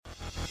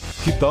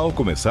Que tal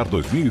começar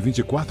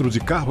 2024 de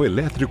carro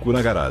elétrico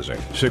na garagem?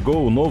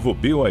 Chegou o novo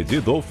BYD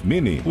Dolph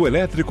Mini, o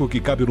elétrico que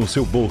cabe no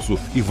seu bolso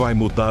e vai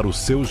mudar o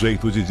seu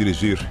jeito de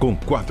dirigir. Com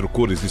 4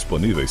 cores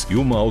disponíveis e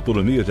uma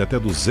autonomia de até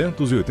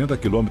 280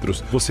 km,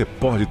 você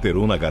pode ter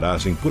um na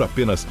garagem por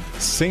apenas R$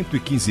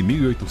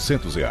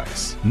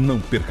 115.800. Não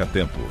perca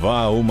tempo, vá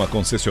a uma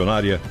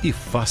concessionária e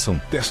faça um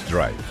test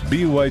drive.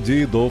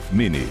 BYD Dolph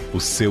Mini, o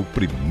seu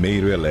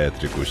primeiro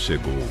elétrico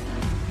chegou.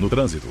 No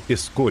trânsito,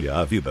 escolha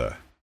a vida.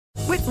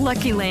 With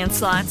Lucky Land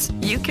Slots,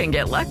 you can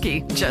get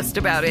lucky just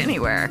about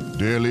anywhere.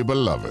 Dearly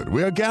beloved,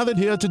 we are gathered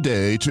here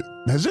today to...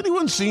 Has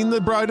anyone seen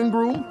the bride and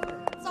groom?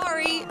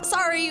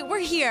 Sorry, we're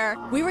here.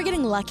 We were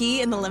getting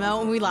lucky in the limo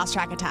and we lost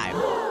track of time.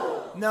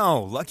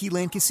 No, Lucky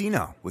Land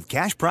Casino, with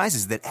cash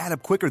prizes that add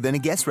up quicker than a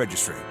guest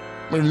registry.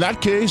 In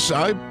that case,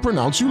 I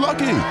pronounce you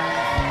lucky.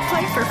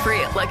 Play for free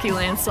at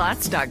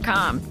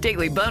LuckyLandSlots.com.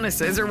 Daily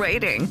bonuses are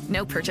waiting.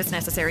 No purchase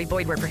necessary.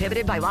 Void where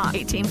prohibited by law.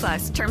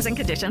 18+. Terms and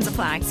conditions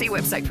apply. See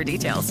website for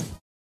details.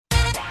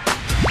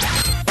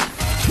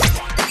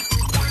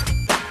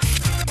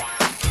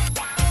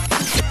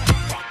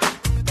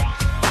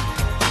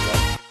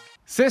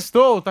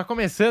 Sextou, tá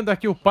começando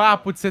aqui o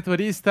Papo de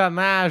Setorista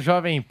na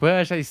Jovem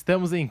Pan. Já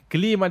estamos em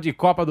clima de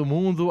Copa do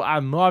Mundo,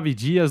 a 9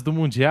 dias do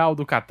Mundial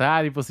do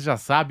Catar. E você já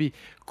sabe,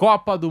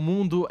 Copa do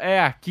Mundo é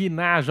aqui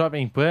na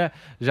Jovem Pan.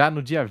 Já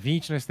no dia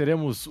 20 nós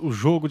teremos o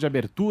jogo de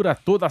abertura,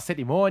 toda a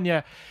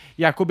cerimônia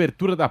e a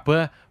cobertura da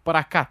Pan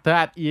para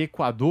Catar e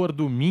Equador,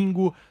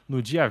 domingo,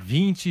 no dia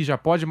 20. Já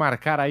pode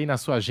marcar aí na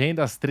sua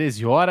agenda às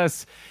 13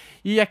 horas.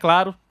 E, é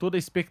claro, toda a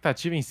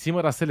expectativa em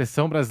cima da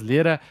seleção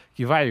brasileira,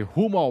 que vai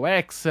rumo ao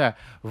Hexa,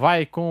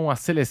 vai com a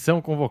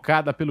seleção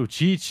convocada pelo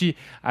Tite.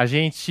 A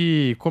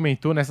gente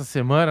comentou nessa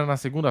semana, na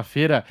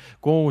segunda-feira,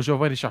 com o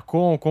Giovanni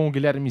Chacon, com o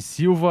Guilherme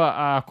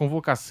Silva, a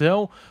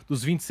convocação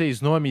dos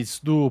 26 nomes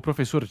do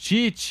professor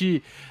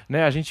Tite,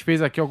 né? A gente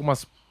fez aqui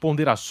algumas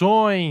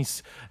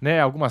ponderações, né,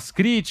 algumas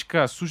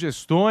críticas,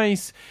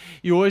 sugestões,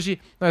 e hoje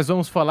nós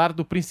vamos falar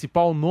do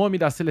principal nome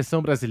da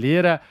seleção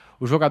brasileira,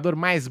 o jogador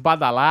mais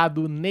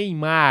badalado,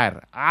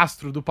 Neymar,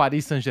 astro do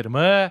Paris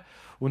Saint-Germain.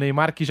 O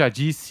Neymar que já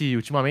disse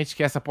ultimamente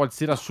que essa pode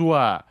ser a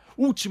sua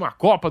última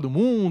Copa do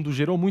Mundo,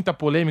 gerou muita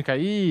polêmica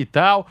aí e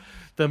tal.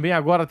 Também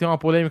agora tem uma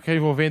polêmica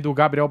envolvendo o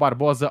Gabriel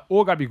Barbosa,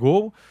 o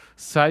Gabigol.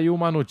 Saiu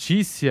uma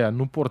notícia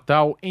no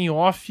portal Em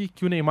Off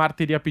que o Neymar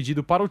teria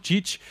pedido para o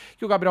Tite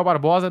que o Gabriel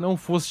Barbosa não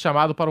fosse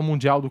chamado para o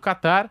Mundial do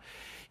Catar.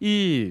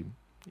 E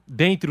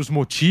dentre os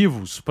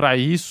motivos para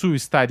isso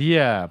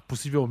estaria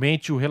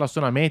possivelmente o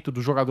relacionamento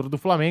do jogador do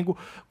Flamengo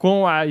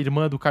com a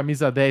irmã do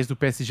camisa 10 do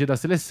PSG da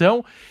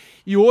seleção.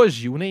 E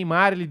hoje o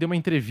Neymar ele deu uma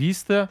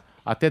entrevista,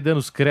 até dando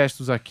os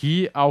créditos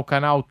aqui, ao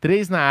canal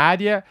 3 na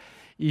área,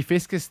 e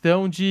fez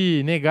questão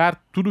de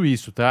negar tudo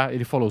isso, tá?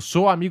 Ele falou,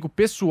 sou amigo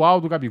pessoal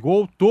do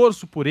Gabigol,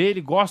 torço por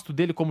ele, gosto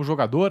dele como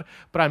jogador,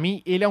 pra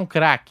mim ele é um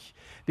craque.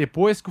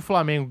 Depois que o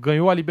Flamengo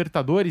ganhou a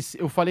Libertadores,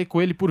 eu falei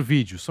com ele por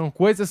vídeo. São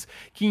coisas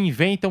que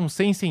inventam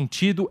sem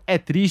sentido, é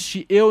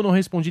triste, eu não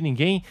respondi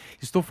ninguém,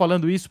 estou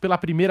falando isso pela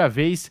primeira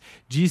vez,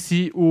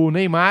 disse o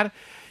Neymar,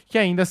 que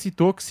ainda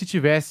citou que se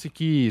tivesse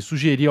que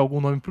sugerir algum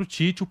nome para o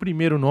Tite, o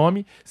primeiro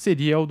nome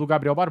seria o do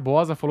Gabriel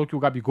Barbosa, falou que o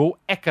Gabigol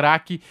é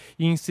craque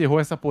e encerrou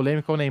essa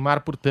polêmica, o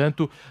Neymar,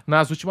 portanto,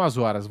 nas últimas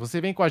horas.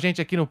 Você vem com a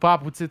gente aqui no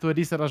Papo de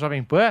Setorista da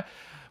Jovem Pan,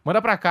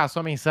 manda para cá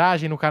sua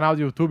mensagem no canal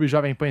do YouTube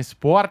Jovem Pan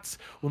Esportes,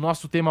 o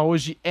nosso tema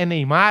hoje é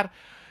Neymar.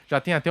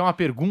 Já tem até uma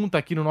pergunta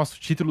aqui no nosso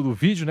título do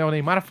vídeo, né? O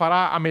Neymar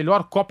fará a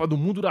melhor Copa do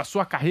Mundo da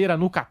sua carreira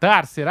no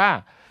Catar,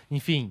 será?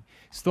 Enfim,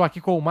 estou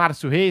aqui com o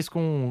Márcio Reis,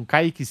 com o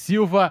Kaique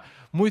Silva.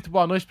 Muito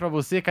boa noite para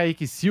você,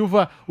 Kaique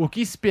Silva. O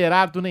que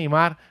esperar do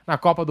Neymar na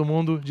Copa do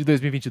Mundo de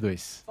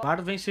 2022? O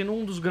Neymar vem sendo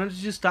um dos grandes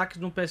destaques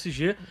no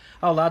PSG,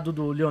 ao lado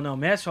do Lionel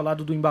Messi, ao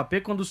lado do Mbappé,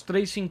 quando os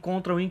três se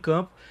encontram em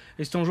campo.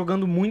 Eles estão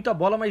jogando muita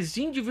bola, mas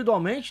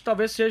individualmente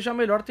talvez seja a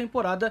melhor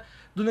temporada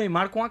do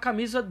Neymar com a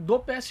camisa do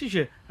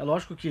PSG. É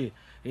lógico que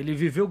ele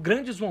viveu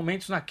grandes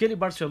momentos naquele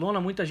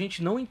Barcelona, muita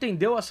gente não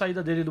entendeu a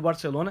saída dele do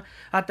Barcelona,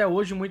 até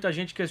hoje muita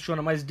gente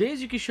questiona, mas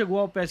desde que chegou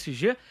ao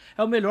PSG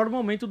é o melhor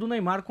momento do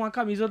Neymar com a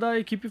camisa da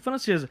equipe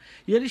francesa.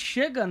 E ele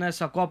chega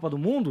nessa Copa do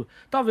Mundo,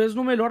 talvez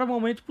no melhor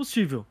momento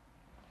possível.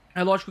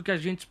 É lógico que a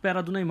gente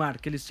espera do Neymar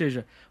que ele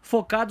seja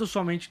focado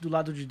somente do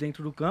lado de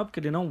dentro do campo,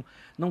 que ele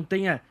não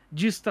tenha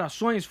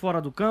distrações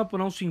fora do campo,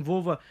 não se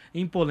envolva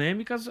em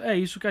polêmicas, é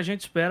isso que a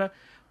gente espera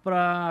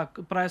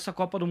para essa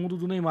Copa do Mundo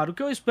do Neymar. O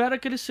que eu espero é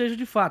que ele seja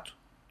de fato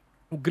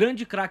o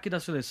grande craque da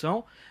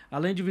seleção.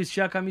 Além de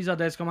vestir a camisa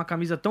 10, que é uma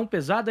camisa tão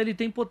pesada, ele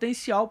tem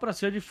potencial para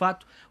ser de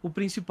fato o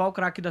principal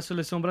craque da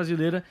seleção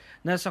brasileira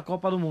nessa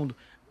Copa do Mundo.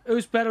 Eu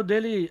espero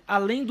dele,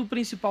 além do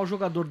principal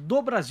jogador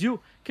do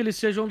Brasil, que ele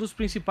seja um dos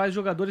principais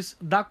jogadores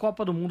da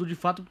Copa do Mundo de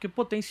fato, porque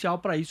potencial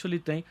para isso ele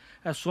tem.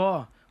 É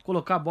só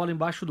colocar a bola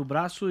embaixo do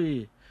braço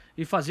e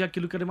fazer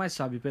aquilo que ele mais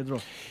sabe,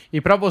 Pedro.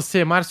 E para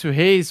você, Márcio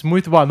Reis,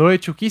 muito boa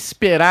noite. O que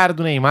esperar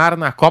do Neymar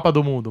na Copa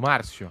do Mundo,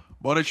 Márcio?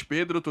 Boa noite,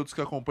 Pedro, todos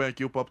que acompanham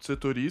aqui o Papo de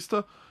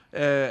Setorista.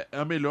 é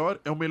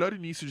o melhor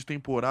início de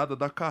temporada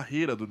da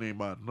carreira do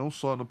Neymar. Não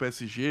só no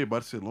PSG,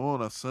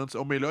 Barcelona, Santos. É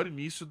o melhor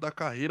início da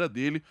carreira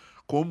dele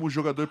como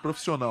jogador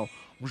profissional.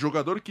 Um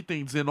jogador que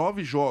tem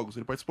 19 jogos,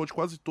 ele participou de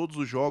quase todos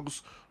os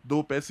jogos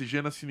do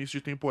PSG nesse início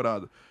de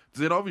temporada.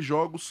 19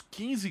 jogos,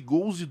 15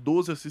 gols e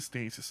 12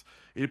 assistências.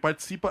 Ele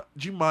participa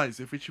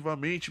demais,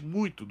 efetivamente,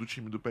 muito do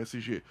time do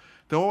PSG.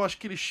 Então eu acho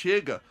que ele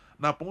chega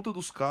na ponta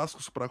dos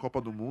cascos para a Copa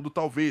do Mundo.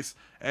 Talvez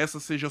essa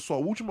seja a sua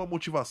última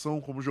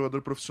motivação como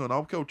jogador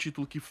profissional, que é o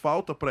título que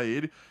falta para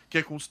ele, que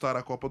é conquistar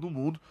a Copa do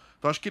Mundo.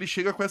 Então acho que ele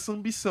chega com essa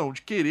ambição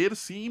de querer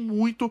sim, e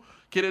muito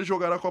querer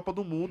jogar a Copa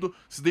do Mundo,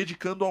 se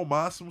dedicando ao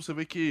máximo. Você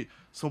vê que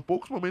são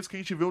poucos momentos que a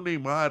gente vê o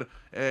Neymar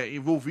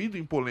envolvido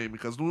em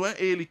polêmicas. Não é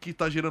ele que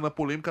está gerando a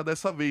polêmica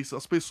dessa vez.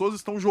 As pessoas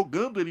estão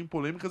jogando ele em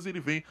polêmicas e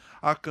ele vem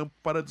a campo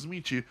para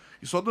desmentir.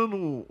 E só dando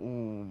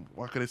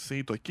um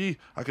acrescento aqui,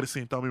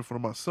 acrescentar uma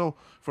informação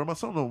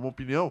não, uma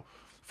opinião,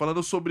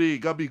 falando sobre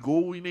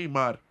Gabigol e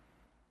Neymar.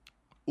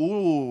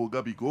 O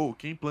Gabigol,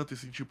 quem planta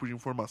esse tipo de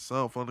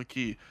informação, falando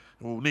que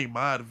o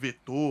Neymar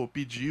vetou,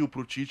 pediu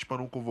pro Tite para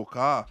não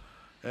convocar,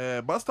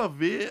 basta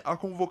ver a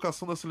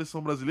convocação da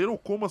seleção brasileira ou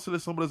como a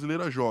seleção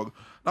brasileira joga.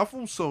 Na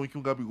função em que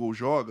o Gabigol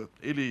joga,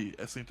 ele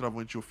é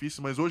centroavante de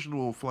ofício, mas hoje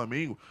no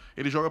Flamengo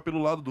ele joga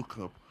pelo lado do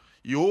campo.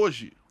 E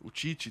hoje o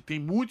Tite tem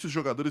muitos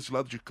jogadores de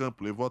lado de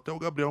campo, levou até o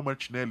Gabriel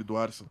Martinelli do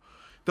Arsenal.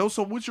 Então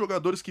são muitos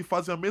jogadores que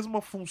fazem a mesma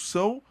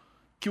função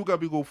que o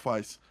Gabigol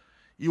faz.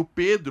 E o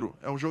Pedro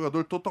é um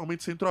jogador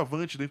totalmente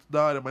centroavante dentro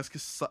da área, mas que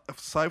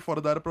sai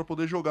fora da área para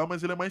poder jogar,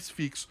 mas ele é mais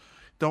fixo.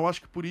 Então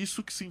acho que por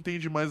isso que se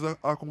entende mais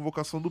a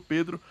convocação do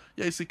Pedro,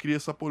 e aí se cria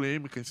essa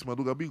polêmica em cima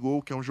do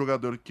Gabigol, que é um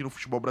jogador que no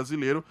futebol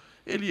brasileiro,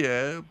 ele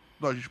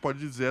a gente pode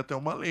dizer até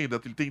uma lenda.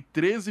 Ele tem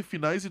 13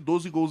 finais e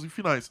 12 gols em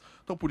finais.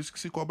 Então por isso que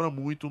se cobra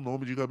muito o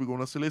nome de Gabigol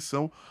na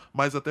seleção,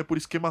 mas até por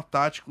esquema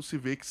tático se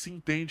vê que se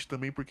entende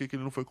também porque que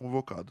ele não foi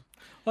convocado.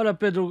 Olha,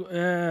 Pedro,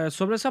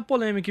 sobre essa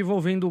polêmica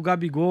envolvendo o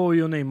Gabigol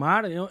e o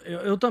Neymar,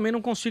 eu também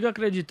não consigo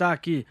acreditar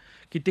que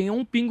tenha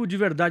um pingo de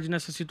verdade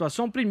nessa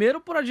situação.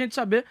 Primeiro, por a gente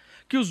saber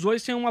que os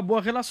dois têm uma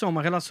boa relação,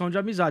 uma relação de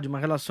amizade, uma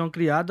relação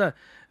criada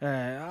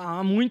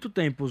há muito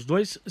tempo. Os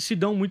dois se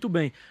dão muito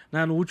bem,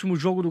 né? No último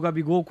jogo do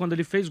Gabigol, quando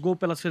ele fez gol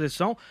pela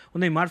seleção, o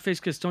Neymar fez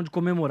questão de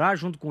comemorar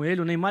junto com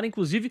ele. O Neymar,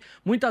 inclusive,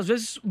 muitas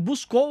vezes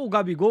buscou o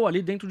Gabigol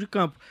ali dentro de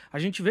campo. A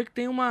gente vê que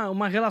tem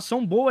uma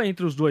relação boa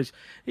entre os dois.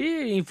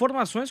 E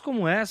informações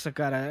como essa,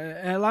 cara,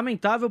 é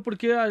lamentável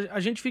porque a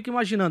gente fica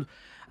imaginando.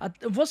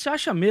 Você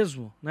acha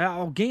mesmo, né?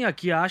 Alguém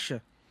aqui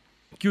acha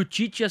que o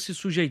Tite ia se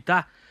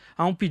sujeitar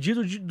a um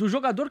pedido do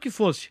jogador que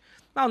fosse?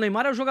 O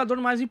Neymar é o jogador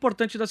mais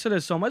importante da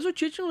seleção, mas o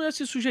Tite não ia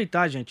se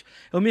sujeitar, gente.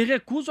 Eu me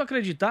recuso a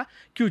acreditar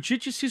que o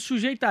Tite se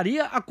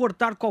sujeitaria a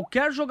cortar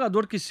qualquer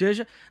jogador que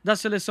seja da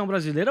seleção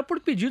brasileira por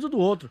pedido do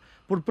outro,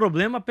 por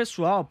problema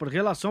pessoal, por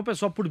relação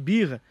pessoal, por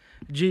birra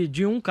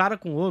de um cara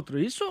com o outro.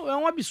 Isso é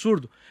um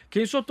absurdo.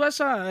 Quem soltou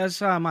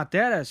essa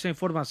matéria, essa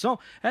informação,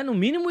 é no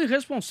mínimo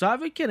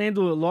irresponsável e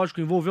querendo,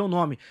 lógico, envolver o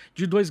nome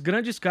de dois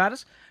grandes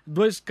caras,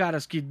 dois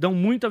caras que dão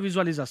muita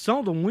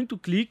visualização, dão muito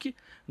clique,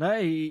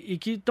 né, e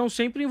que estão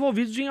sempre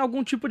envolvidos em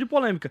algum tipo de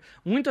polêmica.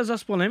 Muitas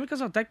das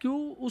polêmicas até que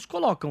os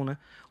colocam, né?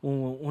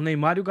 O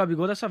Neymar e o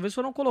Gabigol dessa vez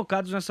foram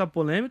colocados nessa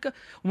polêmica,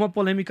 uma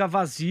polêmica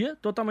vazia,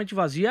 totalmente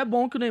vazia. É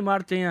bom que o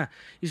Neymar tenha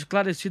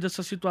esclarecido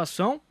essa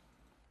situação.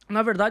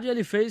 Na verdade,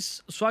 ele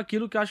fez só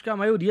aquilo que eu acho que a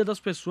maioria das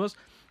pessoas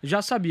já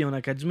sabiam,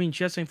 né? Que é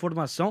desmentir essa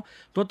informação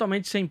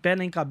totalmente sem pé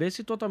nem cabeça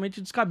e totalmente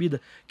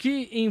descabida.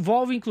 Que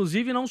envolve,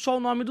 inclusive, não só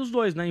o nome dos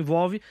dois, né?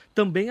 Envolve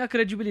também a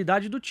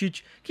credibilidade do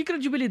Tite. Que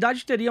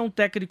credibilidade teria um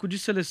técnico de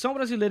seleção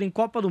brasileira em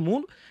Copa do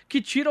Mundo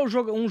que tira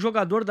um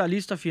jogador da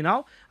lista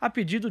final a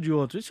pedido de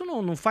outro? Isso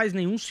não faz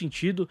nenhum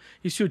sentido.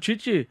 E se o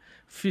Tite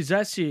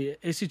fizesse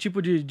esse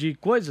tipo de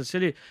coisa, se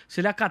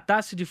ele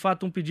acatasse de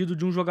fato um pedido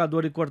de um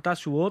jogador e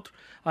cortasse o outro,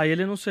 aí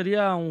ele não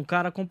seria um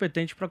cara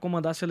competente para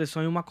comandar a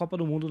seleção em uma Copa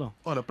do Mundo, não.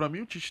 Olha, pra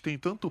mim o Tite tem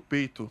tanto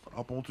peito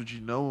a ponto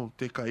de não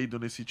ter caído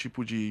nesse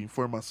tipo de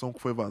informação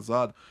que foi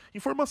vazada.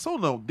 Informação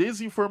não,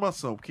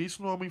 desinformação, porque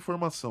isso não é uma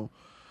informação.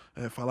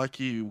 Falar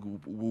que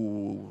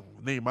o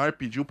Neymar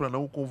pediu pra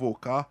não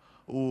convocar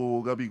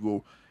o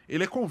Gabigol.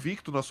 Ele é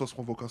convicto nas suas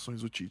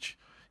convocações, o Tite.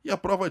 E a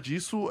prova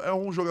disso é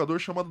um jogador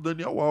chamado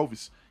Daniel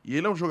Alves. E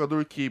ele é um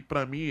jogador que,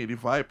 pra mim, ele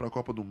vai pra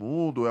Copa do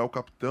Mundo, é o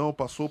capitão,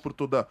 passou por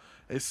todo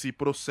esse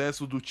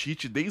processo do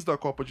Tite desde a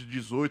Copa de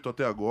 18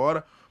 até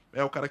agora.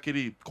 É o cara que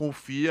ele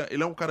confia,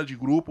 ele é um cara de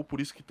grupo, por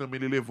isso que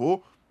também ele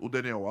levou o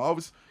Daniel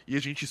Alves, e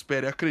a gente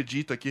espera e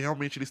acredita que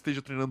realmente ele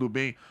esteja treinando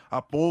bem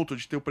a ponto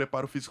de ter o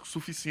preparo físico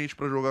suficiente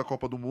para jogar a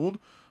Copa do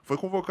Mundo. Foi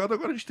convocado,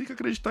 agora a gente tem que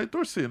acreditar e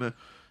torcer, né?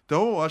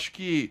 Então eu acho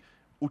que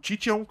o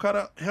Tite é um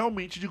cara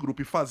realmente de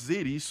grupo, e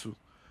fazer isso,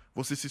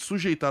 você se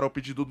sujeitar ao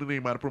pedido do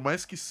Neymar, por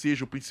mais que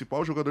seja o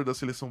principal jogador da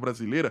seleção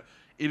brasileira,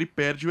 ele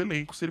perde o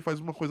elenco se ele faz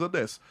uma coisa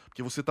dessa,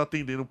 porque você tá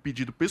atendendo um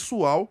pedido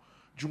pessoal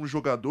de um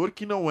jogador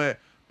que não é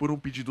por um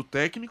pedido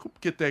técnico,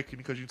 porque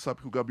técnica a gente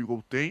sabe que o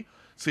Gabigol tem,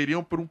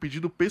 seriam por um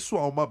pedido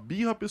pessoal, uma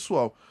birra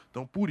pessoal.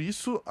 Então, por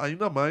isso,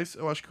 ainda mais,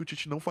 eu acho que o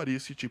Tite não faria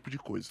esse tipo de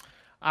coisa.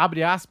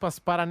 Abre aspas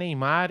para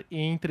Neymar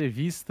em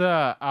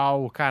entrevista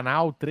ao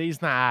canal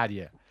 3 na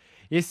área.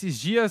 Esses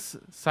dias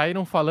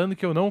saíram falando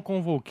que eu não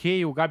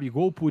convoquei o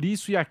Gabigol por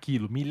isso e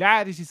aquilo.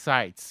 Milhares de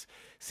sites.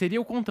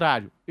 Seria o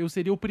contrário. Eu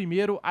seria o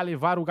primeiro a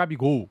levar o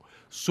Gabigol.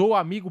 Sou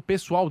amigo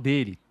pessoal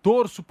dele.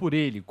 Torço por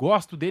ele.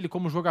 Gosto dele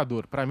como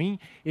jogador. Para mim,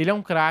 ele é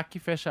um craque.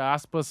 Fecha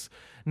aspas.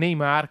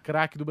 Neymar,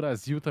 craque do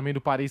Brasil, também do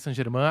Paris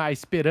Saint-Germain. A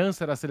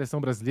esperança da seleção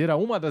brasileira.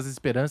 Uma das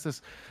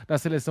esperanças da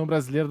seleção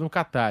brasileira no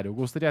Catar. Eu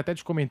gostaria até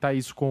de comentar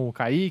isso com o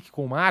Kaique,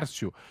 com o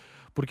Márcio.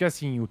 Porque,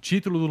 assim, o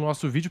título do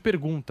nosso vídeo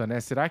pergunta, né?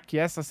 Será que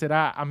essa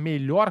será a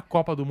melhor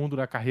Copa do Mundo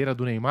da carreira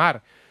do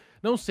Neymar?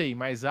 Não sei,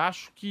 mas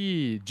acho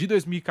que de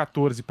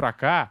 2014 para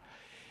cá,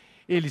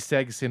 ele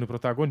segue sendo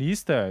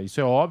protagonista,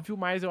 isso é óbvio,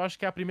 mas eu acho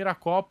que é a primeira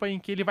Copa em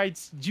que ele vai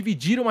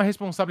dividir uma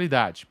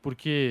responsabilidade,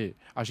 porque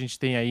a gente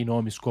tem aí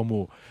nomes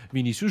como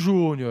Vinícius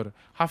Júnior,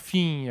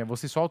 Rafinha,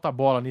 você solta a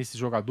bola nesses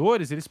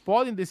jogadores, eles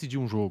podem decidir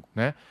um jogo,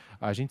 né?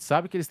 A gente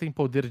sabe que eles têm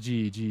poder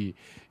de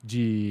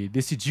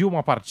decidir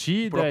uma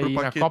partida e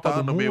na Copa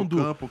do no Mundo...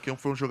 meio campo, que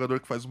foi um jogador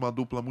que faz uma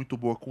dupla muito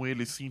boa com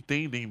ele, se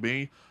entendem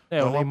bem.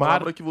 Então, o Neymar... a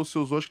palavra que você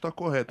usou acho que está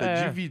correta,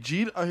 é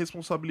dividir a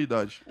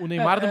responsabilidade. O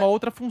Neymar numa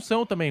outra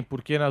função também,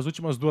 porque nas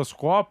últimas duas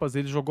Copas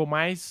ele jogou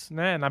mais,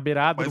 né, na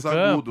beirada mais do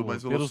agudo, campo,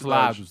 mais pelos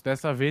lados.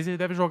 Dessa vez ele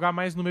deve jogar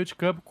mais no meio de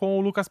campo com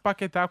o Lucas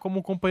Paquetá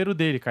como companheiro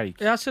dele,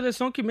 Kaique. É a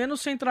seleção que menos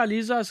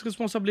centraliza as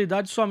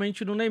responsabilidades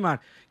somente no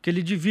Neymar, que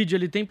ele divide,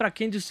 ele tem para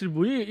quem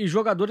distribuir e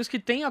jogadores que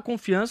têm a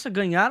confiança,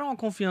 ganharam a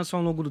confiança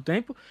ao longo do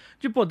tempo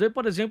de poder,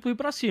 por exemplo, ir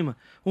para cima.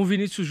 Um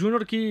Vinícius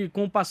Júnior que,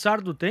 com o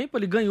passar do tempo,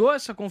 ele ganhou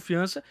essa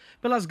confiança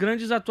pelas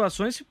grandes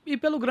atuações e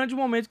pelo grande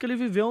momento que ele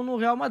viveu no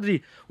Real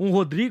Madrid. Um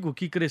Rodrigo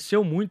que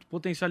cresceu muito,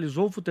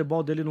 potencializou o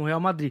futebol dele no Real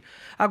Madrid.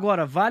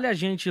 Agora, vale a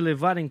gente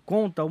levar em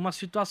conta uma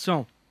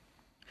situação.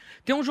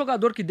 Tem um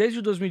jogador que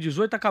desde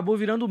 2018 acabou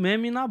virando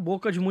meme na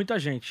boca de muita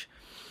gente.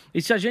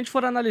 E se a gente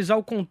for analisar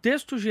o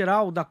contexto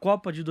geral da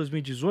Copa de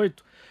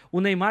 2018, o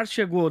Neymar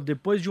chegou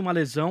depois de uma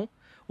lesão,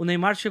 o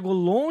Neymar chegou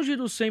longe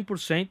dos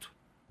 100%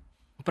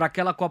 para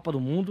aquela Copa do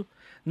Mundo,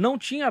 não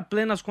tinha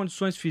plenas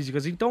condições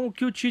físicas. Então o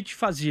que o Tite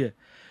fazia?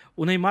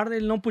 O Neymar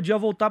ele não podia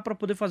voltar para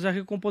poder fazer a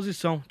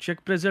recomposição, tinha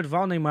que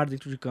preservar o Neymar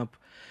dentro de campo.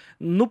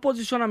 No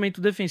posicionamento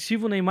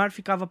defensivo, o Neymar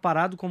ficava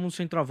parado como um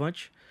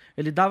centroavante,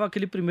 ele dava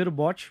aquele primeiro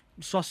bote,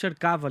 só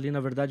cercava ali, na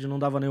verdade não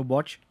dava nem o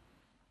bote.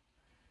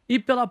 E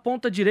pela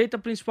ponta direita,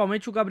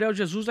 principalmente, o Gabriel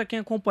Jesus é quem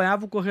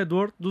acompanhava o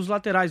corredor dos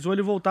laterais, ou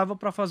ele voltava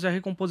para fazer a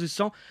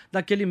recomposição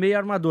daquele meio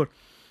armador.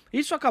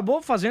 Isso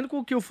acabou fazendo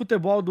com que o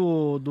futebol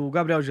do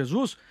Gabriel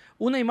Jesus,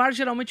 o Neymar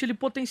geralmente ele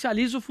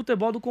potencializa o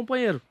futebol do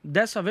companheiro.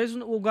 Dessa vez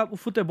o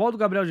futebol do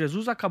Gabriel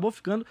Jesus acabou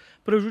ficando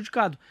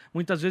prejudicado.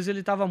 Muitas vezes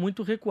ele estava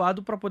muito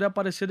recuado para poder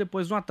aparecer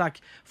depois no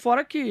ataque.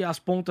 Fora que as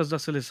pontas da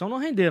seleção não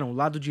renderam. O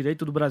lado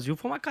direito do Brasil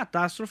foi uma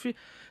catástrofe.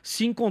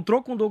 Se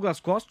encontrou com o Douglas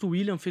Costa, o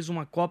William fez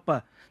uma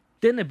Copa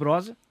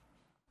tenebrosa.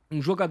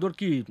 Um jogador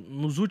que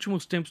nos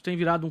últimos tempos tem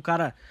virado um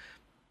cara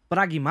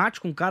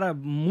pragmático, um cara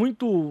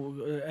muito...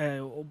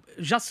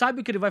 já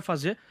sabe o que ele vai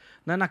fazer,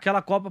 né?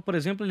 Naquela Copa, por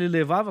exemplo, ele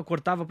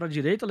cortava para a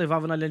direita,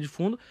 levava na linha de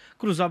fundo,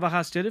 cruzava a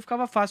rasteira e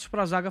ficava fácil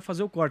para a zaga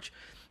fazer o corte.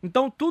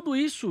 Então tudo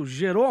isso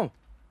gerou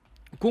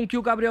com que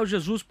o Gabriel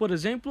Jesus, por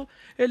exemplo,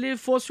 ele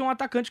fosse um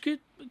atacante que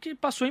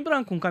passou em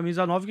branco, um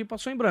camisa 9 que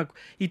passou em branco.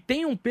 E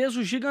tem um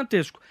peso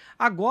gigantesco.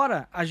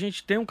 Agora, a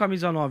gente tem um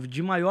camisa 9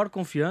 de maior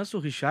confiança, o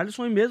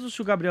Richarlison, e mesmo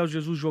se o Gabriel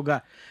Jesus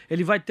jogar,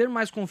 ele vai ter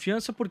mais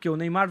confiança, porque o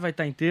Neymar vai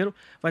estar inteiro,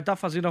 vai estar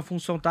fazendo a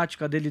função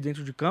tática dele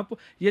dentro de campo,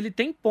 e ele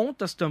tem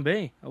pontas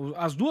também.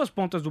 As duas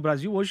pontas do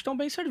Brasil hoje estão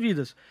bem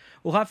servidas.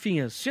 O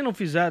Rafinha, se não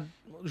fizer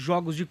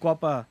jogos de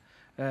Copa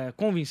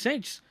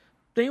convincentes,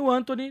 tem o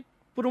Antony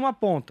por uma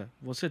ponta.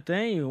 Você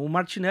tem o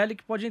Martinelli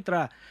que pode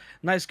entrar.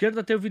 Na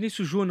esquerda tem o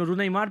Vinícius Júnior, o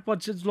Neymar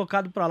pode ser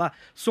deslocado para lá.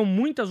 São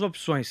muitas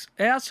opções.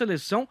 É a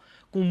seleção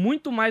com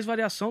muito mais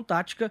variação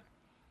tática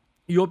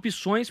e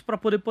opções para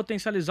poder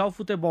potencializar o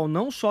futebol,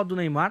 não só do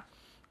Neymar,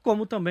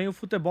 como também o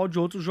futebol de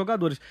outros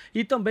jogadores.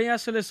 E também é a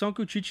seleção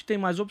que o Tite tem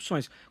mais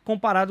opções.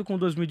 Comparado com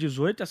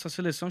 2018, essa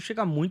seleção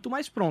chega muito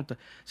mais pronta.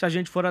 Se a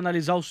gente for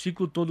analisar o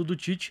ciclo todo do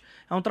Tite,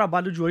 é um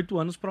trabalho de 8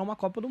 anos para uma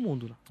Copa do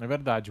Mundo. Né? É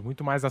verdade,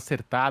 muito mais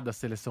acertada a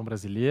seleção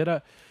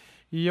brasileira.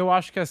 E eu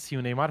acho que assim,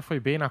 o Neymar foi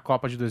bem na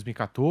Copa de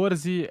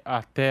 2014,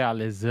 até a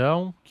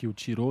lesão, que o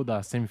tirou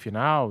da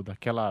semifinal,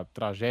 daquela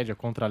tragédia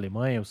contra a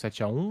Alemanha, o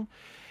 7-1.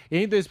 E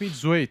em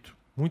 2018,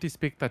 muita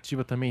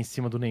expectativa também em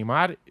cima do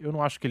Neymar. Eu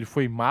não acho que ele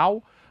foi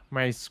mal,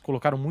 mas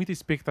colocaram muita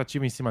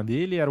expectativa em cima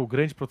dele, era o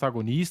grande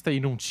protagonista e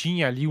não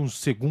tinha ali um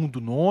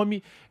segundo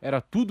nome, era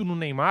tudo no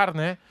Neymar,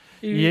 né?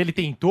 E ele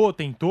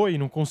tentou e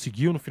não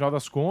conseguiu no final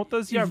das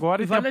contas, e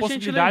agora ele tem a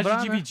possibilidade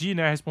de dividir,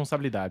 né, a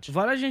responsabilidade.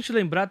 Vale a gente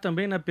lembrar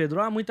também, né,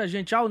 Pedro? Muita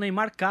gente, o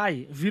Neymar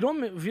cai, virou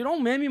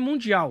um meme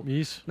mundial.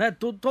 Isso. Né?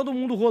 Todo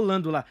mundo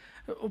rolando lá.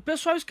 O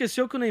pessoal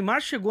esqueceu que o Neymar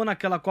chegou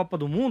naquela Copa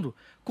do Mundo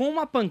com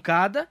uma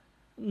pancada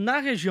na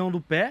região do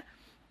pé,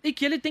 e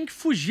que ele tem que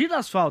fugir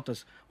das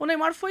faltas. O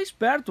Neymar foi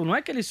esperto, não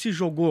é que ele se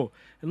jogou,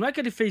 não é que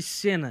ele fez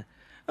cena.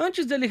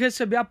 Antes dele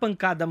receber a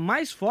pancada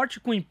mais forte,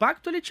 com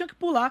impacto, ele tinha que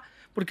pular,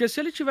 Porque se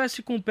ele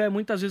tivesse com o pé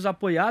muitas vezes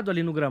apoiado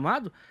ali no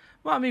gramado,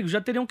 meu amigo, já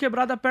teriam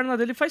quebrado a perna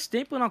dele faz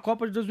tempo na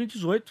Copa de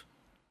 2018.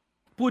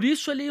 Por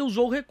isso ele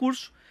usou o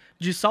recurso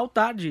de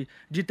saltar, de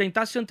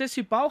tentar se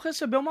antecipar ou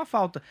receber uma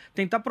falta.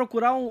 Tentar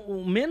procurar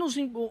o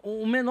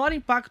menor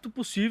impacto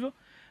possível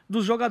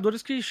dos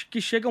jogadores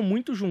que chegam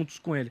muito juntos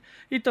com ele.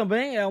 E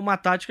também é uma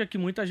tática que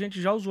muita gente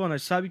já usou, né?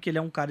 Sabe que ele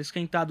é um cara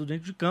esquentado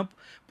dentro de campo,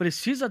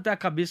 precisa ter a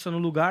cabeça no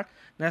lugar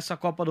nessa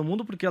Copa do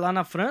Mundo, porque lá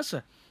na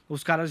França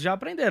os caras já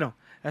aprenderam.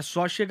 É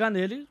só chegar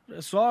nele, é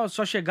só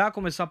chegar,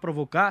 começar a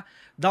provocar,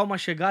 dar uma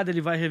chegada,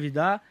 ele vai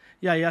revidar,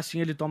 e aí assim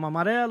ele toma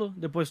amarelo,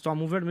 depois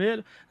toma um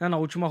vermelho. Né? Na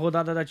última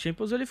rodada da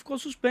Champions ele ficou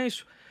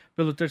suspenso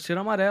pelo terceiro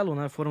amarelo,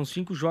 né? Foram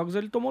 5 jogos,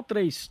 ele tomou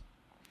 3.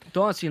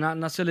 Então, assim,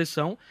 na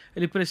seleção,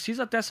 ele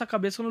precisa ter essa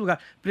cabeça no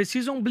lugar.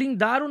 Precisam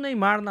blindar o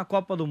Neymar na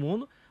Copa do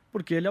Mundo,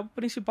 porque ele é o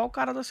principal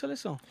cara da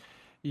seleção.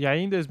 E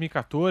aí, em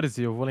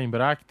 2014, eu vou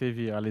lembrar que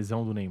teve a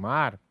lesão do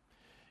Neymar,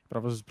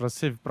 para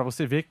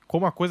você ver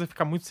como a coisa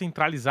fica muito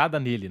centralizada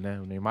nele, né?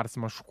 O Neymar se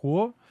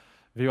machucou,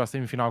 veio a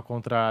semifinal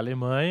contra a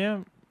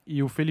Alemanha,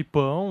 e o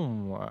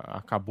Felipão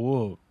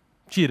acabou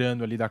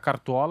tirando ali da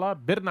cartola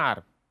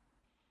Bernard.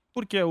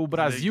 Porque o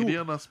Brasil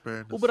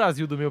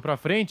do meio pra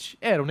frente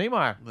era o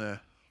Neymar.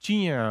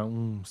 Tinha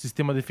um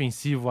sistema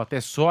defensivo até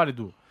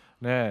sólido,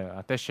 né,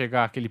 até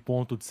chegar àquele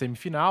ponto de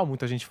semifinal.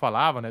 Muita gente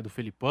falava, né, do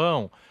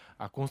Felipão,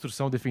 a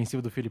construção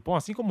defensiva do Felipão,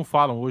 assim como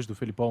falam hoje do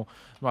Felipão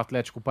no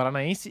Atlético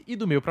Paranaense. E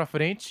do meio pra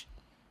frente,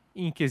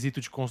 em quesito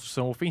de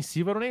construção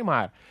ofensiva, era o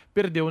Neymar.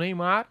 Perdeu o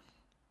Neymar,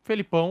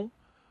 Felipão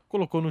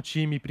colocou no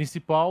time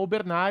principal o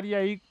Bernard, e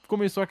aí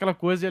começou aquela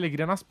coisa de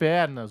alegria nas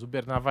pernas. O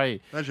Bernard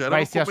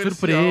vai ser a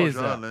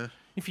surpresa. Já, né?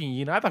 Enfim,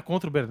 e nada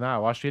contra o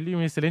Bernard, eu acho ele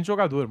um excelente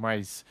jogador,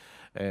 mas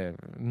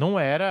não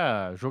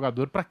era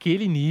jogador para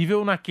aquele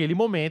nível, naquele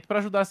momento, para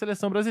ajudar a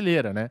seleção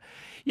brasileira, né?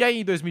 E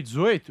aí, em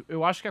 2018,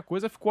 eu acho que a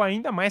coisa ficou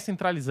ainda mais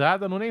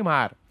centralizada no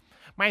Neymar.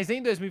 Mas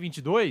em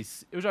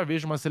 2022, eu já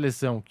vejo uma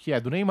seleção que é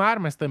do Neymar,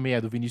 mas também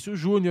é do Vinícius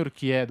Júnior,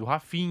 que é do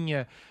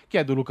Rafinha, que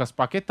é do Lucas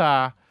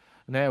Paquetá,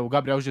 né? O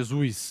Gabriel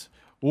Jesus,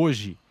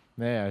 hoje,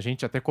 né, a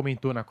gente até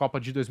comentou na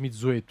Copa de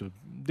 2018,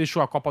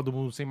 deixou a Copa do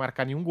Mundo sem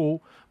marcar nenhum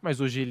gol, mas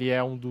hoje ele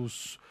é um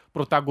dos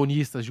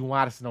protagonistas de um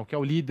Arsenal que é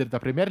o líder da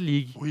Premier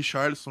League. O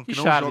Richarlison, que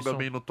não joga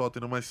bem no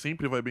Tottenham, mas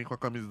sempre vai bem com a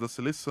camisa da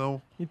seleção.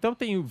 Então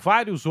tem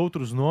vários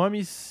outros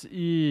nomes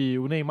e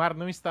o Neymar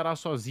não estará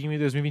sozinho em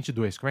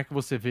 2022. Como é que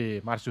você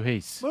vê, Márcio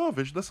Reis? Não, eu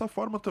vejo dessa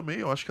forma também.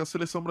 Eu acho que a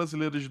seleção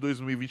brasileira de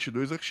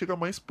 2022 é que chega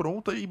mais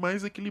pronta e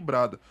mais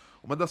equilibrada.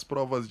 Uma das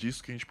provas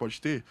disso que a gente pode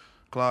ter,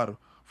 claro,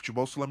 o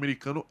futebol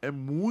sul-americano é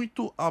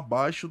muito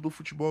abaixo do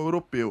futebol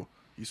europeu.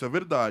 Isso é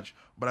verdade.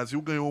 O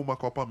Brasil ganhou uma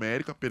Copa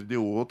América,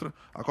 perdeu outra.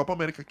 A Copa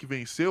América que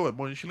venceu, é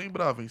bom a gente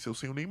lembrar, venceu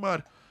sem o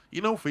Neymar.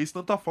 E não fez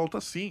tanta falta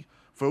assim.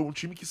 Foi um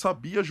time que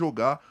sabia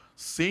jogar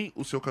sem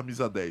o seu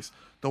camisa 10.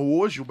 Então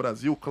hoje o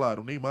Brasil,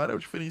 claro, o Neymar é o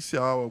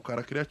diferencial, é o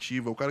cara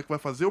criativo, é o cara que vai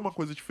fazer uma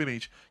coisa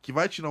diferente, que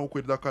vai tirar um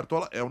coelho da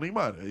cartola, é o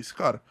Neymar, é esse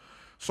cara.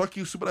 Só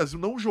que se o Brasil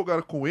não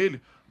jogar com ele,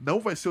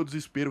 não vai ser o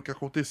desespero que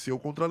aconteceu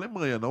contra a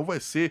Alemanha, não vai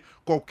ser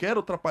qualquer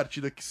outra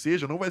partida que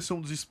seja, não vai ser um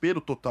desespero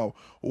total.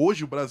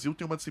 Hoje o Brasil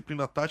tem uma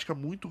disciplina tática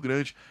muito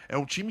grande, é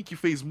um time que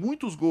fez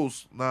muitos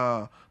gols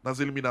nas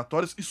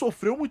eliminatórias e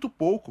sofreu muito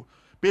pouco,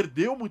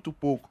 perdeu muito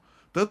pouco.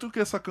 Tanto que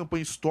essa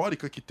campanha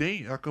histórica que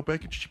tem, é a campanha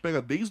que a gente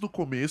pega desde o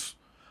começo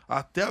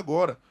até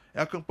agora,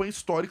 é a campanha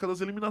histórica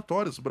das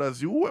eliminatórias. O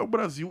Brasil é o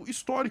Brasil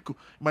histórico,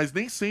 mas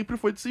nem sempre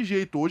foi desse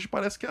jeito. Hoje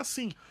parece que é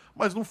assim,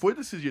 mas não foi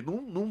desse jeito,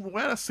 não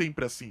era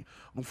sempre assim,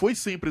 não foi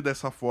sempre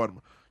dessa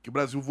forma, que o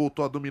Brasil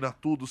voltou a dominar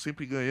tudo,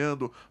 sempre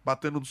ganhando,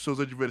 batendo nos seus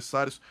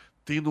adversários,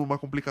 tendo uma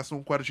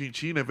complicação com a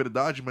Argentina, é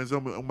verdade, mas é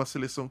uma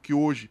seleção que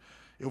hoje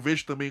eu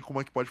vejo também como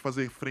é que pode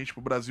fazer frente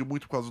pro Brasil,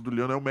 muito por causa do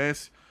Lionel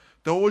Messi.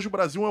 Então hoje o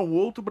Brasil é um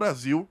outro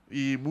Brasil,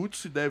 e muito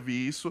se deve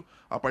isso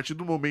a partir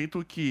do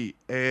momento que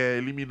é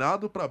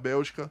eliminado para a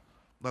Bélgica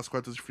nas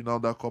quartas de final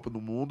da Copa do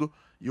Mundo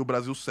e o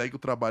Brasil segue o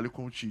trabalho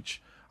com o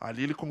Tite.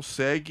 Ali ele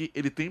consegue,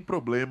 ele tem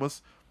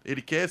problemas,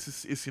 ele quer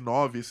esse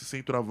 9, esse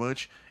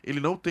centroavante, ele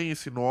não tem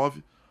esse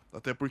 9,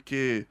 até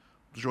porque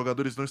os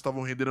jogadores não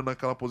estavam rendendo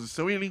naquela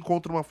posição, e ele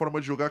encontra uma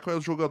forma de jogar com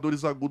os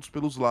jogadores agudos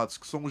pelos lados,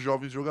 que são os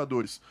jovens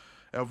jogadores.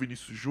 É o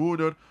Vinícius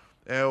Júnior,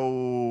 é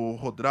o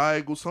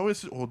Rodrigo, são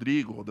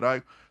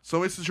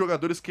esses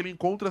jogadores que ele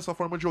encontra essa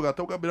forma de jogar.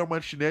 Até o Gabriel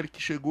Martinelli,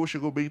 que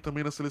chegou bem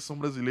também na seleção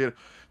brasileira.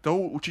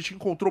 Então o Tite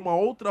encontrou uma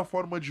outra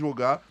forma de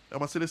jogar. É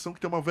uma seleção que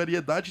tem uma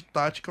variedade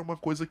tática, uma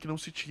coisa que não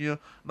se tinha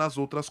nas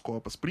outras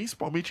Copas,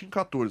 principalmente em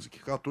 14, que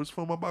 14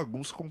 foi uma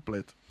bagunça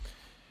completa.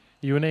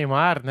 E o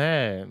Neymar,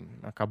 né,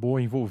 acabou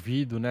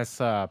envolvido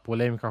nessa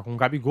polêmica com o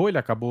Gabigol, ele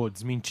acabou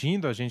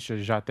desmentindo, a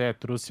gente já até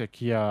trouxe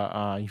aqui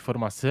a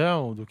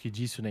informação do que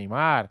disse o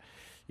Neymar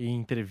em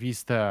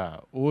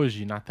entrevista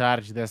hoje, na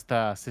tarde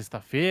desta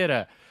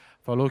sexta-feira,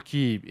 falou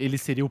que ele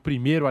seria o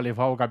primeiro a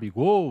levar o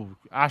Gabigol,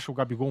 acha o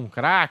Gabigol um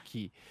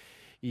craque,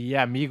 e é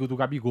amigo do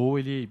Gabigol,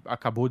 ele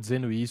acabou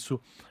dizendo isso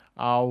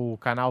ao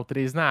Canal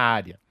 3 na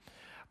área.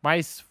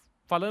 Mas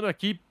falando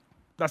aqui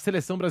da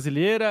seleção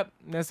brasileira,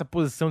 nessa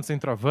posição de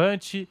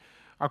centroavante,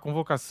 A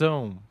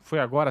convocação foi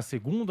agora a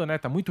segunda, né?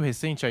 Tá muito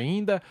recente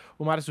ainda.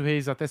 O Márcio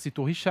Reis até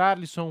citou o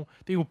Richarlison.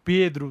 Tem o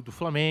Pedro, do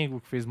Flamengo,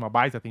 que fez uma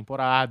baita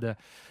temporada.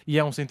 E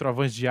é um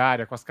centroavante de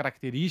área com as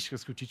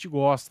características que o Tite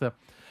gosta.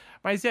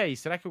 Mas e aí,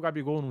 será que o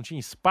Gabigol não tinha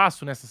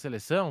espaço nessa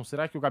seleção?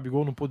 Será que o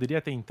Gabigol não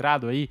poderia ter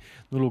entrado aí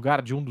no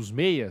lugar de um dos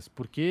meias?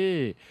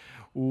 Porque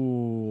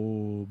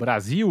o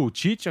Brasil, o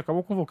Tite,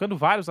 acabou convocando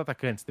vários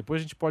atacantes.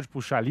 Depois a gente pode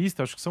puxar a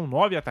lista, acho que são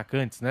 9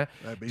 atacantes, né?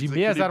 De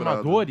meias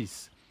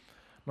armadores,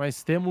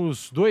 nós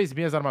temos 2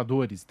 meias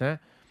armadores, né?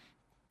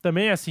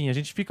 Também, assim, a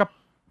gente fica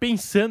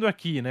pensando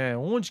aqui, né?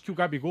 Onde que o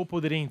Gabigol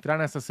poderia entrar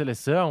nessa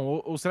seleção?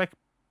 Ou será que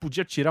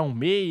podia tirar um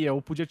meia?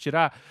 Ou podia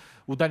tirar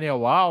o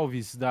Daniel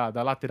Alves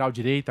da lateral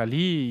direita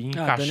ali e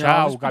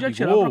encaixar o Gabigol? Podia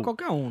tirar pra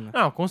qualquer um, né?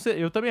 Não,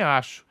 eu também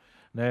acho.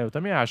 Né, eu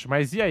também acho.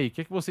 Mas e aí? O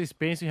que vocês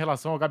pensam em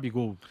relação ao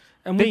Gabigol?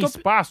 Tem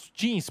espaço?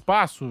 Tinha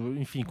espaço?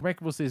 Enfim, como é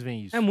que vocês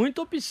veem isso? É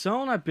muita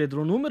opção, né,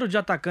 Pedro? O número de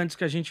atacantes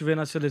que a gente vê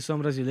na seleção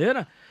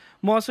brasileira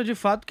mostra de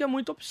fato que é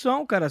muita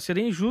opção, cara.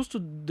 Seria injusto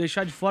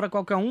deixar de fora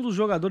qualquer um dos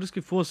jogadores que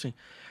fossem.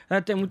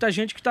 Tem muita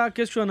gente que tá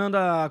questionando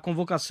a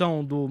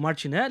convocação do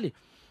Martinelli.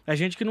 É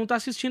gente que não tá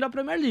assistindo a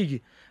Premier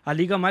League, a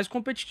liga mais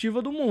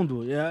competitiva do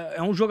mundo. É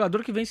um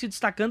jogador que vem se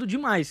destacando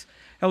demais.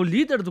 É o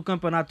líder do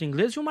campeonato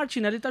inglês e o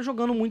Martinelli tá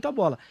jogando muita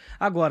bola.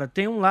 Agora,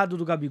 tem um lado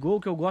do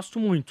Gabigol que eu gosto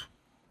muito.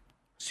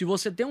 Se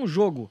você tem um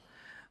jogo,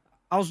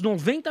 aos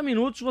 90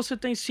 minutos você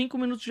tem 5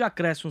 minutos de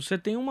acréscimo, você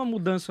tem uma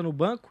mudança no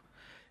banco,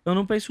 eu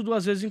não penso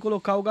 2 vezes em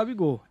colocar o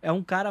Gabigol. É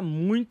um cara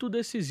muito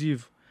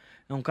decisivo.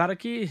 É um cara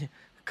que,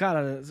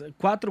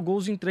 4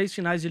 gols em 3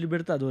 finais de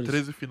Libertadores.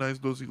 13 finais,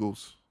 12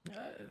 gols.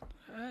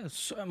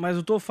 Mas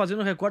eu tô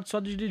fazendo recorte só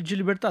de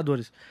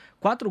Libertadores.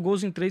 4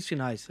 gols em 3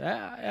 finais.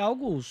 É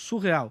algo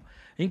surreal.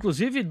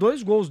 Inclusive,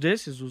 2 gols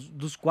desses,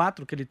 dos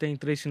 4 que ele tem em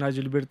 3 finais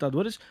de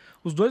Libertadores,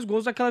 os 2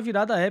 gols daquela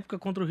virada épica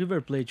contra o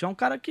River Plate. É um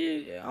cara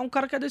que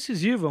é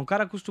decisivo, é um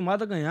cara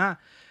acostumado a ganhar,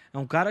 é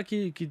um cara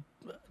que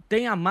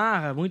tem a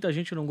marra. Muita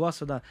gente não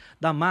gosta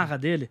da marra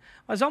dele,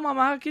 mas é uma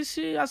marra que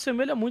se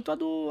assemelha muito à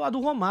do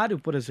Romário,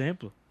 por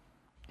exemplo.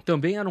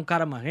 Também era um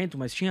cara marrento,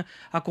 mas tinha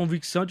a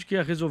convicção de que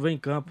ia resolver em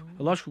campo.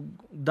 Lógico,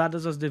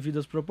 dadas as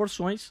devidas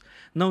proporções,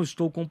 não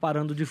estou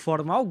comparando de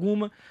forma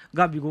alguma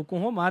Gabigol com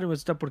Romário,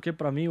 mas até porque,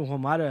 para mim, o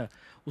Romário é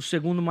o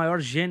segundo maior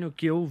gênio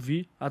que eu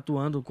vi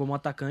atuando como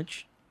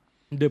atacante.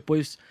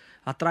 Depois,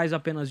 atrás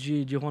apenas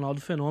de Ronaldo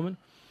Fenômeno.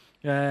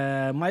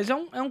 Mas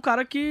é um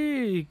cara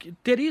que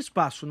teria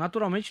espaço,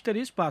 naturalmente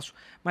teria espaço.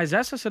 Mas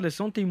essa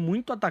seleção tem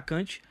muito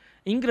atacante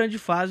em grande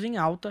fase, em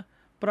alta,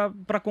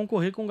 para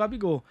concorrer com o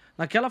Gabigol.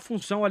 Naquela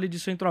função ali de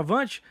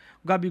centroavante,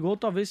 o Gabigol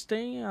talvez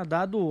tenha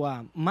dado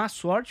a má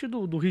sorte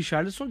do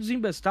Richarlison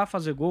desembestar,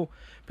 fazer gol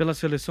pela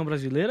seleção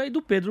brasileira e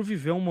do Pedro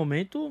viver um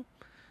momento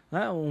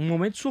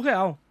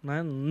surreal.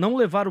 Né? Não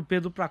levar o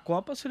Pedro para a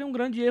Copa seria um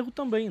grande erro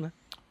também, né?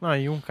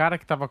 E um cara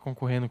que estava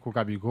concorrendo com o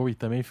Gabigol e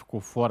também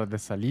ficou fora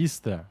dessa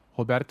lista,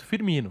 Roberto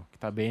Firmino, que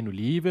está bem no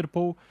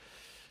Liverpool,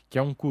 que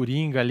é um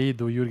coringa ali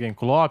do Jürgen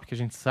Klopp, que a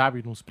gente sabe,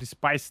 um dos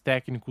principais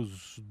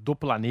técnicos do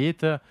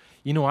planeta,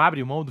 e não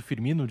abre mão do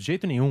Firmino de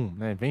jeito nenhum,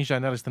 né? Vem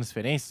janela de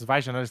transferências,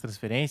 vai janela de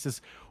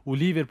transferências. O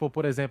Liverpool,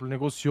 por exemplo,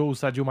 negociou o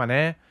Sadio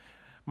Mané,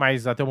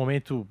 mas até o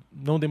momento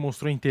não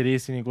demonstrou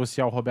interesse em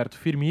negociar o Roberto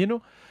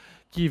Firmino,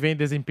 que vem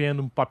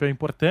desempenhando um papel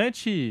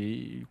importante,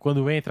 e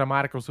quando entra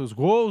marca os seus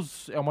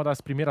gols, é uma das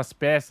primeiras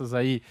peças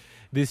aí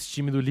desse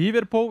time do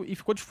Liverpool e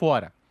ficou de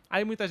fora.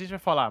 Aí muita gente vai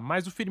falar,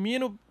 mas o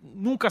Firmino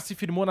nunca se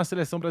firmou na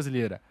seleção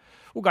brasileira.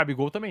 O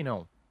Gabigol também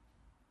não.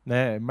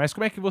 Né? Mas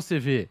como é que você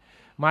vê?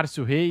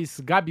 Márcio Reis,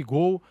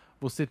 Gabigol,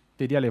 você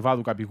teria levado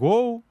o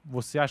Gabigol?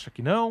 Você acha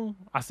que não?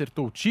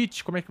 Acertou o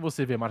Tite? Como é que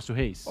você vê, Márcio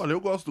Reis? Olha,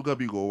 eu gosto do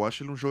Gabigol. Eu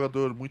acho ele um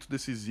jogador muito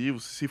decisivo.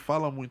 Se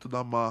fala muito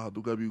da marra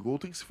do Gabigol,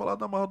 tem que se falar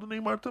da marra do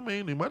Neymar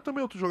também. O Neymar também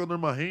é outro jogador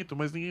marrento,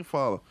 mas ninguém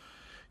fala.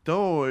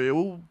 Então,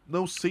 eu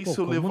não sei se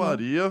eu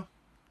levaria... Não?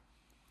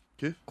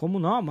 Como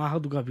não? A marra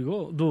do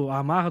Gabigol?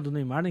 A marra do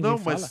Neymar, ninguém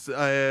fala. Não, mas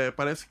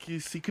parece que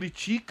se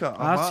critica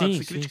a marra, sim,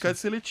 criticar é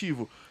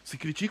seletivo. Se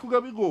critica o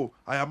Gabigol,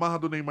 aí a marra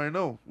do Neymar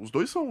não. Os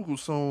dois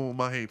são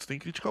marrentos, tem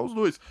que criticar os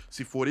dois,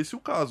 se for esse o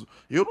caso.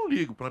 Eu não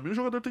ligo, pra mim o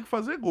jogador tem que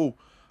fazer gol.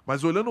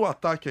 Mas olhando o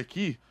ataque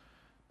aqui,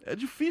 é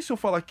difícil eu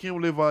falar quem eu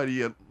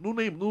levaria. No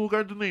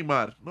lugar do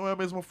Neymar, não é a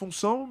mesma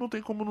função, não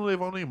tem como não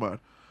levar o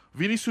Neymar.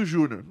 Vinícius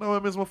Júnior, não é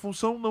a mesma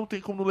função, não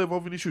tem como não levar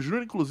o Vinícius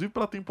Júnior, inclusive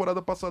pela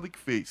temporada passada que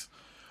fez.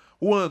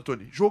 O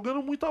Antony,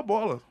 jogando muita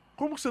bola.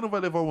 Como que você não vai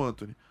levar o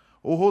Antony?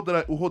 O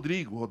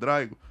Rodrigo,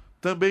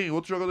 também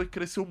outro jogador que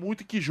cresceu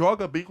muito e que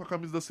joga bem com a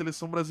camisa da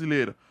seleção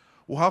brasileira.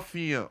 O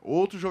Rafinha,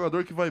 outro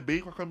jogador que vai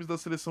bem com a camisa da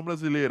seleção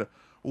brasileira.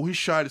 O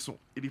Richarlison,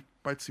 ele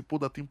participou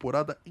da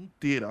temporada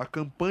inteira, a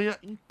campanha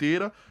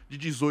inteira de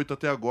 18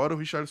 até agora, o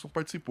Richarlison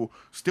participou.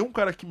 Se tem um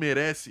cara que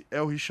merece,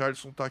 é o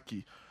Richarlison tá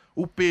aqui.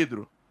 O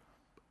Pedro,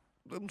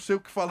 eu não sei o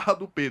que falar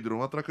do Pedro,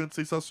 um atacante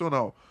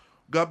sensacional.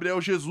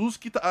 Gabriel Jesus,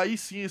 que aí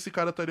sim esse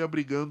cara estaria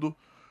brigando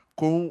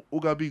com o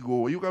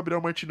Gabigol. E o Gabriel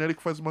Martinelli,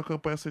 que faz uma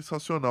campanha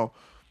sensacional.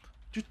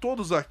 De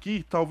todos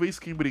aqui, talvez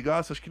quem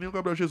brigasse, acho que nem o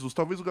Gabriel Jesus,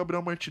 talvez o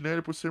Gabriel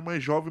Martinelli por ser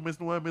mais jovem, mas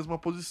não é a mesma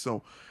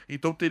posição.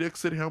 Então teria que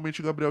ser realmente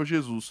o Gabriel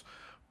Jesus.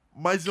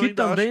 Mas eu Que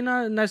ainda também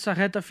acho... nessa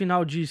reta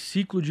final de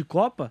ciclo de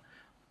Copa,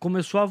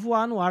 começou a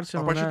voar no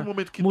Arsenal, A partir né? do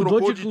momento que Mudou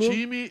trocou de clube.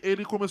 time,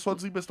 ele começou a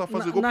desembestar a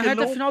fazer gol. Na porque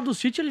reta ele não, final do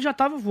City ele já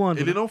tava voando.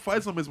 ele né? não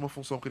faz a mesma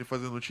função que ele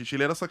fazia no City.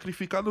 Ele era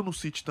sacrificado no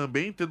City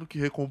também, tendo que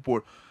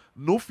recompor.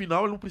 No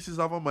final ele não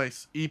precisava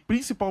mais. E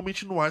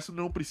principalmente no Arsenal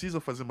ele não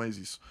precisa fazer mais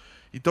isso.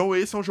 Então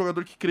esse é um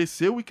jogador que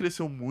cresceu e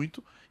cresceu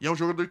muito. E é um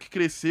jogador que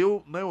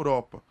cresceu na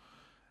Europa.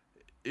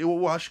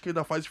 Eu acho que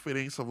ainda faz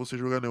diferença você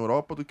jogar na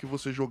Europa do que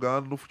você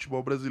jogar no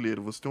futebol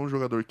brasileiro. Você tem um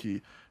jogador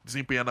que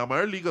desempenha na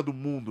maior liga do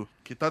mundo,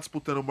 que tá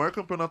disputando o maior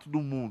campeonato do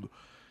mundo.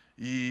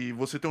 E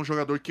você tem um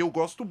jogador que eu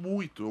gosto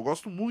muito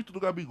do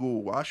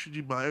Gabigol, acho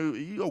demais,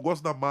 e eu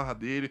gosto da marra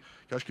dele,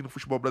 que acho que no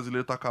futebol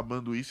brasileiro tá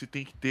acabando isso e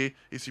tem que ter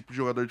esse tipo de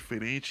jogador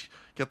diferente,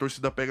 que a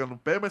torcida pega no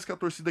pé, mas que a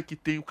torcida que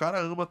tem o cara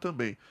ama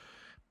também.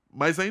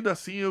 Mas ainda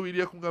assim eu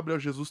iria com o Gabriel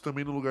Jesus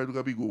também no lugar do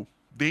Gabigol,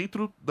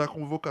 dentro da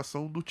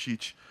convocação do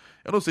Tite.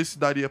 Eu não sei se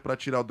daria pra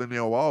tirar o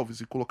Daniel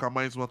Alves e colocar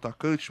mais um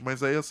atacante,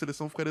 mas aí a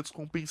seleção ficaria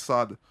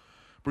descompensada.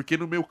 Porque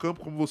no meio campo,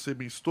 como você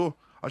bem citou,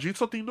 a gente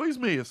só tem 2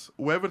 meias,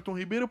 o Everton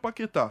Ribeiro e o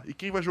Paquetá. E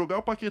quem vai jogar é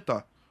o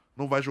Paquetá.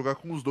 Não vai jogar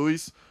com os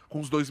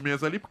dois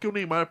meias ali, porque o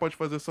Neymar pode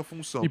fazer essa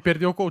função. E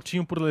perdeu o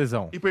Coutinho por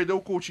lesão. E perdeu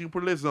o Coutinho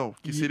por lesão,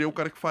 que seria o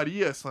cara que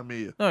faria essa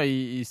meia. Não,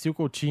 e se o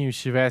Coutinho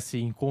estivesse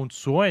em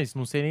condições,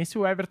 não sei nem se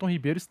o Everton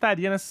Ribeiro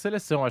estaria nessa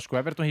seleção. Acho que o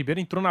Everton Ribeiro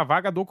entrou na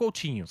vaga do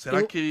Coutinho.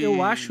 Será que...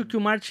 Eu acho que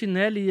o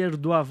Martinelli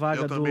herdou a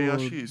vaga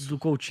do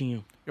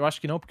Coutinho. Eu acho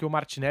que não, porque o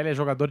Martinelli é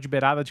jogador de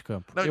beirada de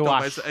campo. Não, eu então,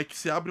 acho. mas é que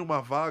se abre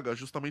uma vaga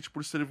justamente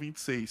por ser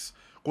 26.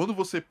 Quando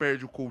você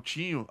perde o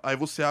Coutinho, aí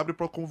você abre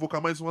pra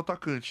convocar mais um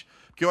atacante.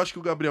 Porque eu acho que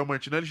o Gabriel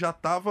Martinelli já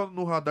tava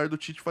no radar do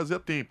Tite fazia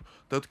tempo.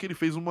 Tanto que ele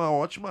fez uma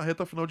ótima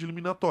reta final de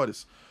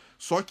eliminatórias.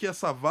 Só que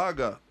essa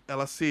vaga,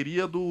 ela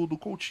seria do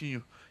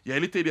Coutinho. E aí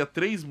ele teria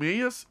 3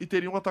 meias e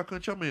teria um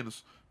atacante a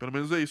menos. Pelo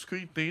menos é isso que eu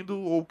entendo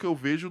ou que eu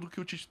vejo do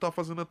que o Tite tá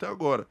fazendo até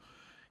agora.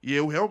 E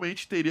eu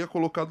realmente teria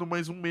colocado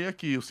mais um meia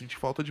aqui. Eu senti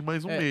falta de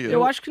mais um meia.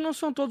 Eu acho que não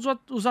são todos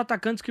os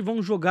atacantes que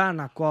vão jogar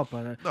na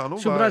Copa. Né? Não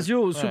se vai.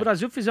 O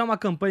Brasil fizer uma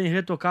campanha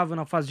irretocável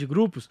na fase de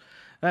grupos,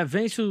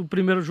 vence o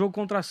primeiro jogo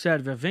contra a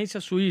Sérvia, vence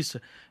a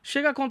Suíça,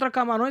 chega contra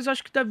Camarões,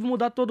 acho que deve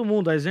mudar todo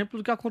mundo. A exemplo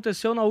do que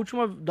aconteceu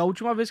da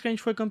última vez que a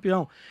gente foi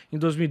campeão. Em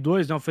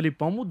 2002, né, o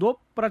Felipão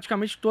mudou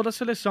praticamente toda a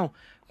seleção.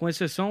 Com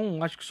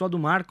exceção, acho que só do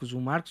Marcos.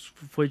 O Marcos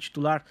foi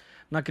titular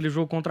naquele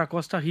jogo contra a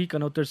Costa Rica,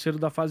 né, o terceiro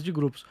da fase de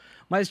grupos.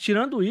 Mas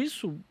tirando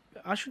isso,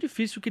 acho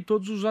difícil que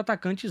todos os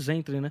atacantes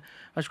entrem, né?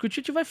 Acho que o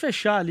Tite vai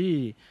fechar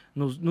ali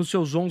nos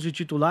seus 11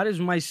 titulares,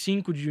 mais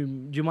 5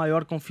 de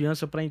maior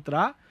confiança para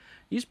entrar,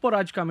 e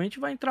esporadicamente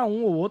vai entrar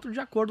um ou outro de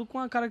acordo com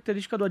a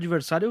característica do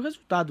adversário e o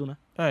resultado,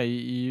 né?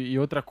 E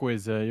outra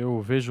coisa,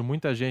 eu vejo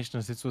muita gente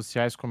nas redes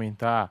sociais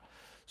comentar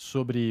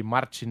sobre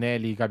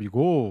Martinelli e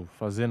Gabigol,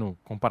 fazendo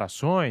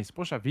comparações.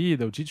 Poxa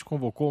vida, o Tite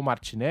convocou o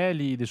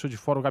Martinelli e deixou de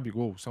fora o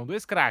Gabigol. São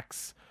 2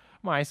 craques,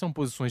 mas são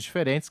posições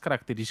diferentes,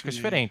 características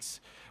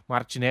diferentes.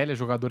 Martinelli é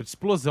jogador de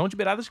explosão de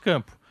beirada de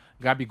campo.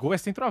 Gabigol é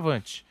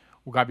centroavante.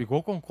 O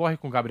Gabigol concorre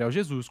com o Gabriel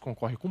Jesus,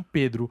 concorre com o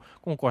Pedro,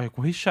 concorre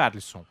com o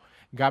Richarlison.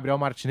 Gabriel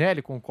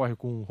Martinelli concorre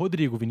com o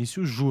Rodrigo,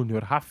 Vinícius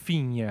Júnior,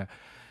 Rafinha,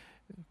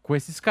 com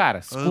esses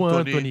caras, com o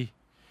Antony.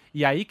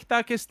 E aí que tá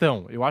a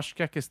questão. Eu acho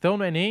que a questão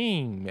não é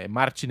nem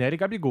Martinelli e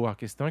Gabigol. A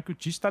questão é que o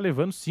Tite tá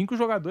levando 5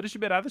 jogadores de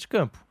beirada de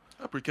campo.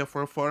 Porque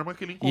foi a forma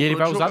que ele encontrou. E ele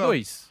vai de usar jogar.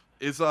 2.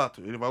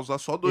 Exato, ele vai usar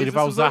só 2. Ele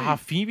vai usar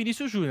Rafinha e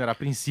Vinícius Júnior. A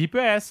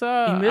princípio é essa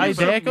a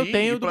ideia que eu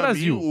tenho do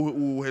Brasil.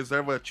 Mim, o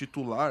reserva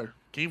titular,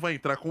 quem vai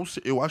entrar com...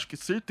 Eu acho que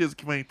certeza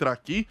que vai entrar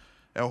aqui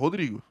é o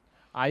Rodrigo.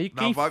 Aí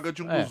Na vaga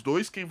de um dos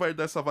dois, quem vai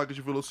dar essa vaga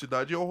de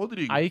velocidade é o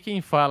Rodrigo. Aí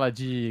quem fala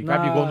de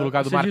Gabigol no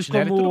lugar do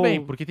Martinelli, tudo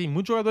bem, porque tem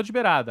muito jogador de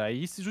beirada.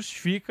 Aí se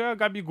justifica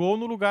Gabigol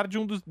no lugar de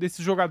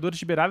desses jogadores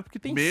de beirada, porque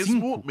tem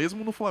 5.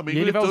 Mesmo no Flamengo,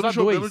 ele vai usar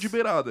jogando 2. de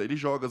beirada. Ele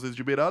joga às vezes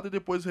de beirada e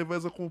depois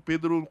reveza com o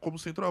Pedro como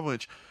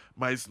centroavante.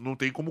 Mas não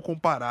tem como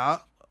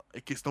comparar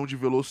a questão de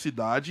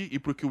velocidade e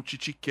porque o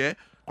Tite quer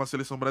com a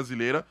seleção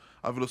brasileira,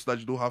 a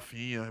velocidade do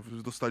Rafinha, a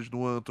velocidade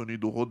do Antony,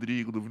 do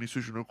Rodrigo, do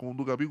Vinícius Júnior com o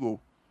do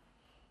Gabigol.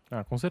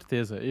 Ah, com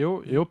certeza.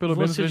 Eu pelo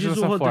menos vejo dessa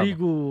forma. Você diz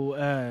o Rodrigo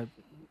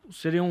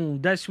seria um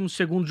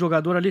 12º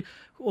jogador ali.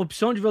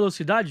 Opção de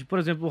velocidade, por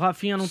exemplo, o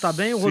Rafinha não tá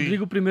bem, o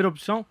Rodrigo primeira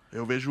opção.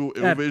 Eu vejo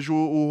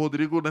o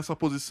Rodrigo nessa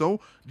posição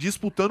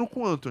disputando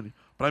com o Antony.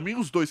 Pra mim,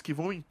 os dois que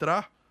vão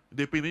entrar,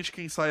 independente de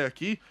quem sai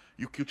aqui,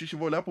 e o que o Tite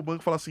vai olhar pro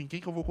banco e falar assim,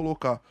 quem que eu vou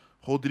colocar?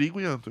 Rodrigo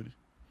e Antony.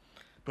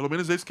 Pelo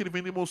menos é isso que ele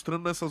vem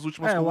demonstrando nessas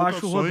últimas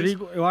convocações.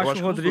 Eu acho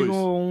o Rodrigo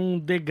um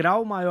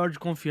degrau maior de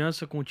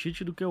confiança com o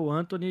Tite do que o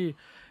Antony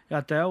e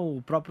até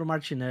o próprio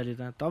Martinelli,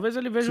 né? Talvez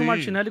ele veja o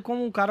Martinelli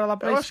como um cara lá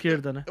pra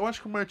esquerda, né? Eu acho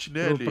que o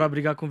Martinelli... Pra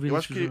brigar com o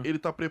Vinícius Júnior. Eu acho que ele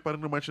tá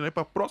preparando o Martinelli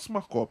pra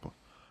próxima Copa.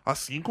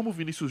 Assim como o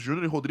Vinícius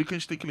Júnior e o Rodrigo, a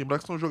gente tem que lembrar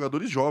que são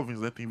jogadores jovens,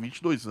 né? Tem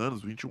 22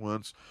 anos, 21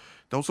 anos.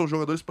 Então são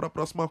jogadores para a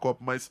próxima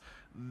Copa. Mas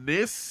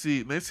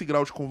nesse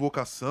grau de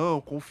convocação,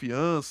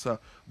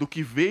 confiança, do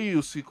que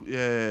veio se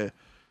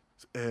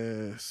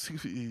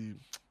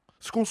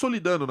se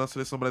consolidando na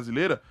seleção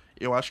brasileira,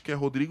 eu acho que é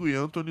Rodrigo e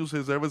Antony os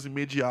reservas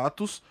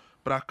imediatos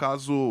para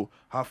caso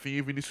Rafinha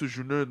e Vinícius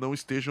Júnior não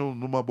estejam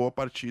numa boa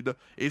partida.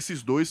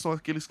 Esses dois são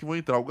aqueles que vão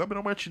entrar. O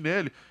Gabriel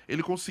Martinelli,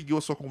 ele conseguiu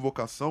a sua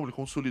convocação, ele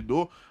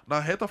consolidou na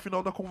reta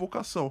final da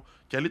convocação,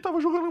 que ali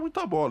tava jogando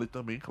muita bola, e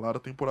também, claro, a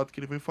temporada que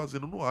ele vem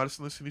fazendo no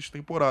Arsenal nesse início de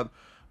temporada.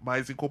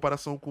 Mas em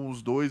comparação com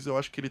os dois, eu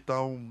acho que ele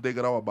tá um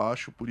degrau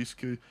abaixo, por isso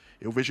que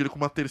eu vejo ele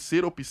como uma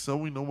terceira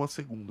opção e não uma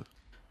segunda.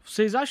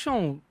 Vocês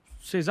acham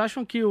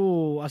que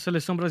a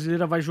seleção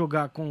brasileira vai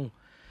jogar com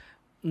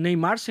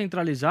Neymar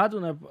centralizado,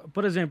 né?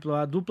 Por exemplo,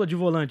 a dupla de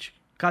volante,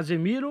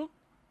 Casemiro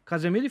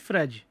e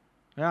Fred.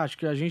 Acho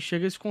que a gente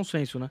chega a esse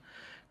consenso, né?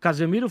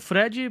 Casemiro,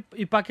 Fred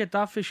e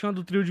Paquetá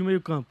fechando o trio de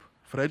meio campo.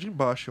 Fred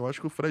embaixo, eu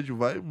acho que o Fred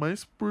vai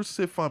mais por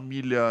ser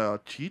família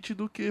Tite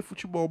do que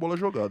futebol, bola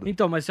jogada.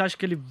 Então, mas você acha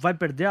que ele vai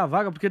perder a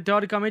vaga? Porque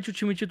teoricamente o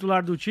time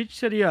titular do Tite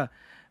seria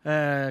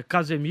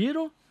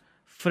Casemiro,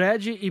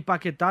 Fred e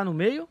Paquetá no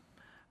meio,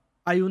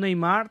 aí o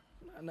Neymar...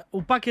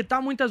 O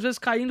Paquetá muitas vezes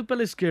caindo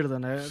pela esquerda,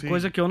 né? Sim.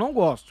 Coisa que eu não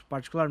gosto,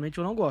 particularmente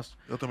eu não gosto.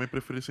 Eu também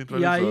preferi E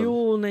centralizado. aí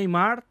o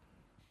Neymar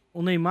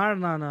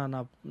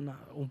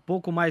um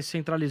pouco mais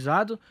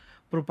centralizado,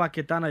 pro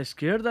Paquetá na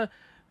esquerda.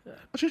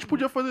 A gente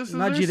podia fazer esse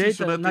Na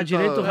exercício, direita, né? na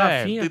direita o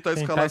Rafinha. Tentar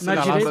escalar a na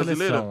seleção direita,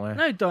 brasileira.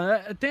 Não, então,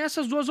 tem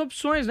essas duas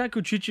opções, né, que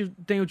o Tite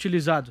tem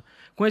utilizado.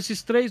 Com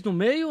esses três no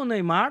meio, o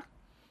Neymar,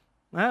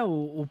 né,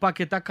 o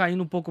Paquetá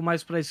caindo um pouco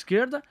mais para a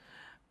esquerda,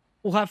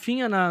 o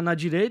Rafinha na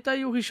direita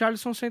e o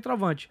Richarlison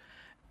centroavante.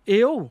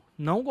 Eu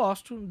não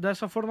gosto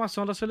dessa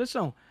formação da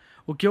seleção.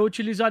 O que eu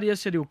utilizaria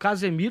seria o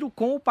Casemiro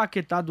com o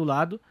Paquetá do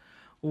lado,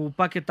 o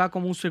Paquetá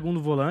como um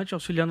segundo volante,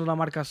 auxiliando na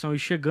marcação e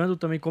chegando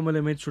também como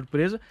elemento de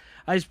surpresa,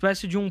 a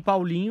espécie de um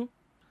Paulinho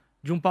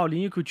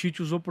que o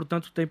Tite usou por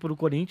tanto tempo no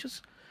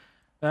Corinthians,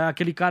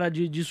 aquele cara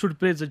de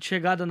surpresa, de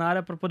chegada na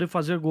área para poder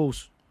fazer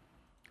gols.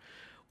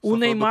 O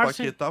Neymar...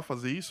 Paquetá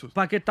fazer isso?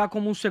 Paquetá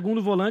como um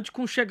segundo volante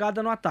com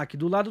chegada no ataque,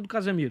 do lado do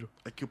Casemiro.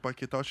 É que o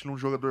Paquetá eu acho ele um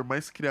jogador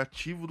mais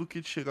criativo do que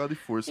de chegada e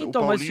força.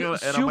 Então, o Paulinho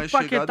mas era se mais o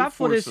Paquetá chegada e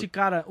for força. esse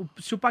cara,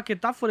 se o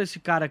Paquetá for esse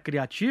cara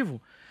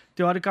criativo,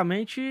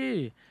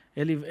 teoricamente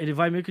ele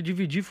vai meio que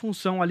dividir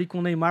função ali com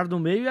o Neymar no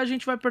meio e a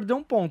gente vai perder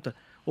um ponta.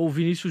 Ou o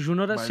Vinícius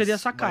Júnior seria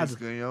sacado.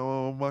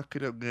 Mas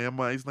ganha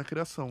mais na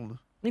criação, né?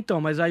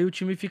 Então, mas aí o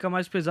time fica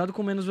mais pesado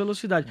com menos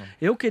velocidade.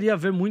 Eu queria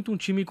ver muito um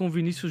time com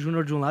Vinícius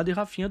Júnior de um lado e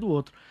Rafinha do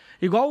outro.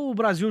 Igual o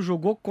Brasil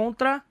jogou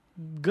contra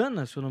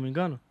Gana, se eu não me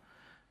engano.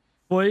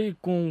 Foi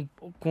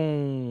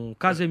com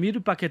Casemiro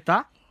e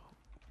Paquetá.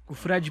 O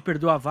Fred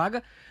perdeu a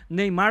vaga.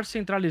 Neymar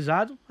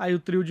centralizado. Aí o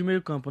trio de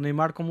meio campo.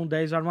 Neymar como um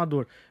 10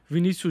 armador.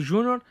 Vinícius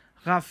Júnior,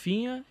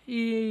 Rafinha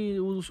e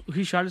o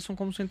Richarlison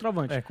como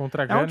centroavante.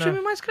 Contra a Gana, é um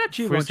time mais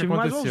criativo, é um time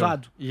mais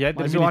ousado. E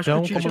Éder Mas eu acho que o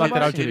Militão Tite como não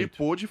lateral vai ser. Ele direito.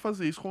 pôde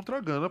fazer isso contra a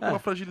Gana pela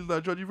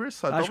fragilidade do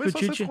adversário. Acho Talvez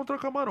que o só Tite- contra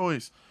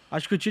Camarões.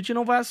 Acho que o Tite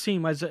não vai assim,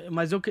 mas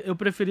eu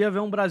preferia ver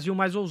um Brasil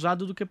mais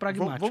ousado do que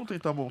pragmático. Vamos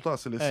tentar montar a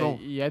seleção?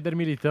 E Éder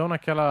Militão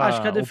naquela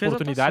Acho que a defesa tá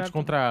oportunidade certa.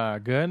 contra a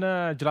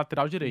Gana de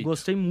lateral direito.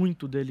 Gostei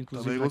muito dele,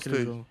 inclusive, Também naquele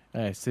gostei. jogo.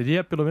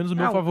 Seria pelo menos o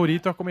meu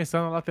favorito a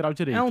começar na lateral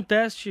direito. É um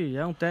teste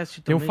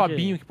Tem o também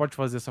Fabinho que pode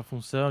fazer essa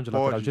função de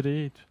lateral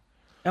direito.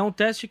 É um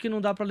teste que não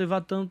dá pra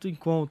levar tanto em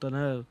conta,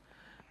 né?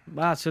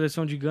 A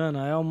seleção de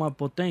Gana é uma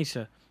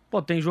potência.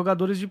 Pô, tem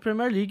jogadores de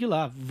Premier League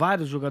lá,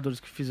 vários jogadores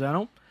que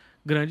fizeram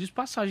grandes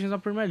passagens na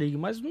Premier League,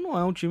 mas não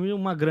é um time,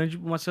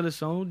 uma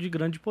seleção de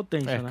grande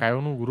potência, né?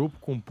 Caiu num grupo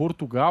com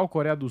Portugal,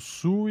 Coreia do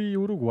Sul e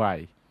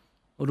Uruguai.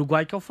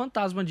 Uruguai que é o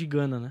fantasma de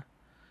Gana, né?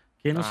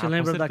 Quem não se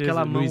lembra com certeza.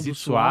 daquela mão Luizito do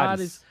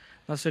Soares,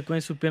 na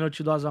sequência o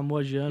pênalti do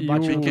Asamoah Gyan, E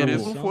bate o na Piquerez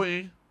posição. não foi,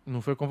 hein?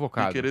 Não foi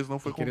convocado. Piquerez não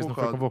foi Piquerez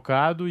convocado. não foi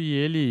convocado e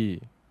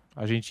ele,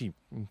 a gente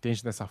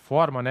entende dessa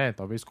forma, né?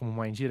 Talvez como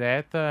uma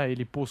indireta,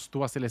 ele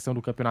postou a seleção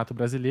do Campeonato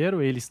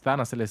Brasileiro, ele está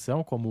na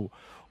seleção como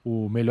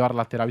o melhor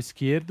lateral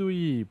esquerdo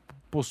e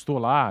postou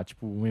lá,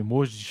 tipo, um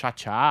emoji de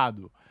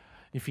chateado.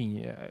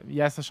 Enfim, e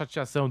essa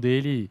chateação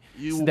dele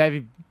se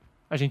deve,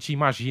 a gente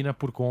imagina,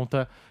 por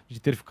conta de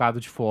ter ficado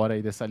de fora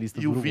aí dessa lista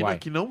E do o Uruguai. Vina,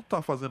 que não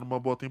tá fazendo uma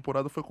boa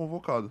temporada, foi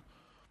convocado.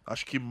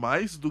 Acho que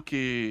mais do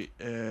que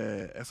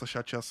essa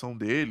chateação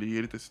dele e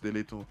ele ter sido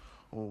eleito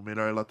o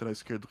melhor lateral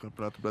esquerdo do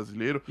Campeonato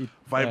Brasileiro,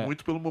 vai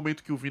muito pelo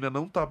momento que o Vina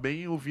não tá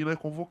bem e o Vina é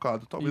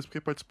convocado. Talvez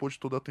porque participou de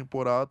toda a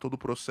temporada, todo o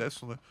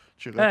processo, né?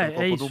 Chegar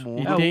até a Copa do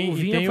Mundo. O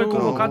Vina foi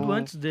convocado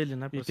antes dele,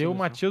 né? E tem o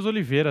Matias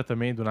Oliveira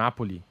também, do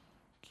Napoli,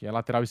 que é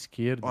lateral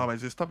esquerdo.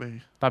 Mas esse tá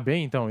bem. Tá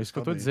bem, então, isso que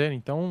eu tô dizendo.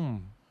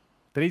 Então,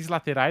 3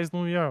 laterais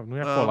não ia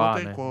colar, não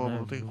tem né? como,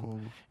 não tem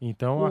como.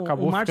 Então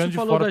acabou o Márcio ficando de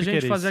falou fora da gente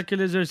Piquerez. fazer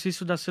aquele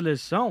exercício da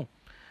seleção.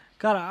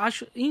 Cara,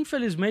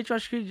 infelizmente, eu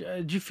acho que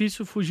é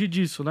difícil fugir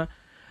disso, né?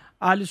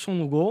 Alisson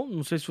no gol,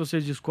 não sei se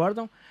vocês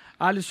discordam.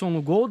 Alisson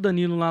no gol,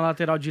 Danilo na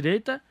lateral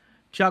direita,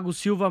 Thiago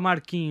Silva,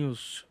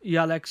 Marquinhos e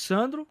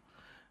Alexandro.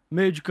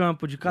 Meio de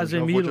campo de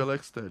Casemiro. Eu já vou de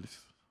Alex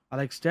Telles.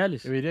 Alex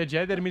Telles? Eu iria de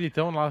Éder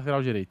Militão na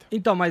lateral direita.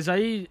 Então, mas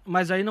aí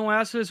não é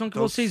a seleção que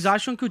Então, vocês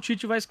acham que o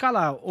Tite vai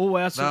escalar. Ou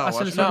é a Não,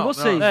 seleção de não,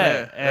 vocês.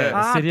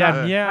 não, Seria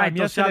tá. a minha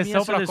Então, se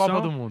seleção para a Copa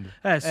do Mundo.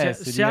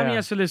 Se a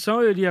minha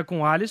seleção, eu iria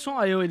com o Alisson,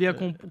 aí eu iria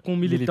com o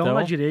Militão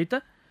na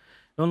direita.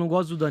 Eu não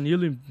gosto do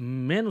Danilo, e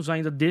menos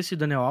ainda desse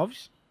Daniel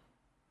Alves.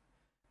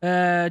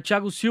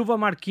 Thiago Silva,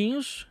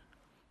 Marquinhos.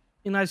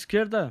 E na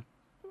esquerda,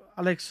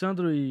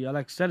 Alexandro e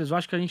Alex Telles. Eu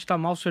acho que a gente tá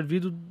mal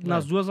servido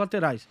nas duas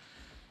laterais.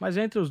 Mas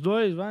entre os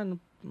dois, vai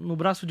no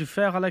braço de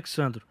ferro,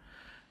 Alexandro.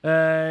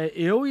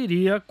 Eu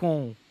iria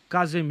com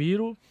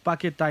Casemiro,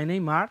 Paquetá e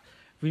Neymar,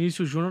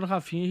 Vinícius Júnior,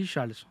 Rafinha e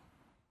Richarlison.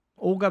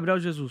 Ou Gabriel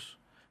Jesus.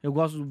 Eu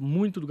gosto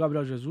muito do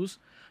Gabriel Jesus.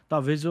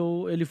 Talvez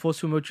ele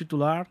fosse o meu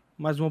titular,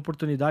 mais uma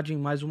oportunidade em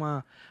mais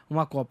uma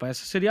Copa.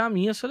 Essa seria a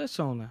minha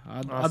seleção, né?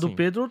 A do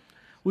Pedro,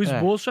 o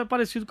esboço é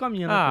parecido com a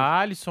minha, né?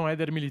 Alisson,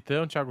 Éder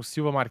Militão, Thiago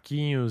Silva,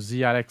 Marquinhos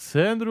e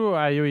Alexandro.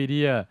 Aí eu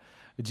iria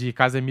de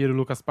Casemiro,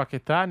 Lucas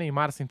Paquetá,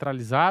 Neymar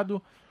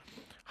centralizado,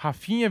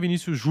 Rafinha,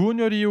 Vinícius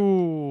Júnior e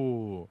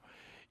o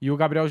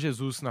Gabriel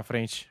Jesus na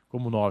frente,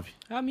 como 9.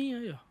 É a minha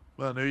aí, ó.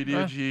 Mano, eu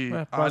iria de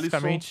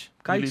basicamente.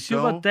 Alisson, Kaique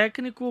Militão. Silva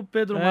técnico,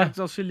 Pedro Marques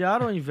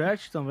auxiliar, ou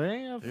inverte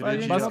também.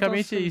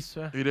 Basicamente é isso.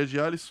 Eu iria de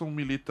Alisson,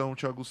 Militão,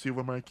 Thiago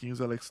Silva,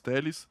 Marquinhos, Alex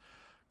Telles,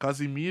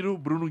 Casimiro,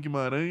 Bruno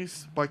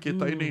Guimarães,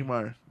 Paquetá e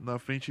Neymar. Na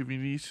frente,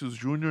 Vinícius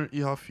Júnior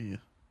e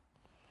Rafinha.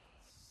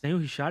 Sem o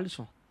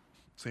Richarlison?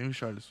 Sem o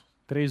Richarlison.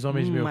 3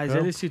 homens de meio mas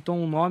campo. ele citou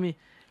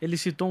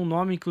um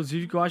nome,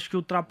 inclusive, que eu acho que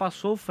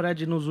ultrapassou o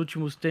Fred nos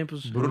últimos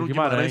tempos. Bruno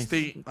Guimarães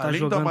tem, tá além da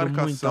jogando muita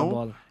marcação,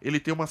 bola. ele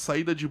tem uma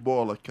saída de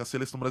bola que a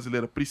seleção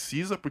brasileira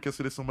precisa, porque a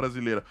seleção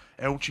brasileira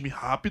é um time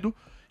rápido,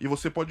 e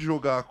você pode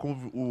jogar com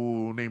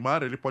o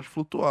Neymar, ele pode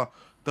flutuar.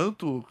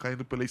 Tanto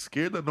caindo pela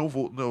esquerda,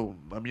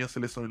 na minha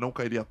seleção ele não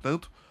cairia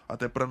tanto,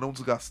 até para não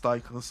desgastar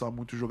e cansar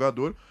muito o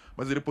jogador,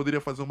 mas ele poderia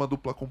fazer uma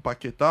dupla com o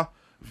Paquetá,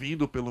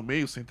 vindo pelo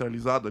meio,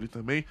 centralizado ali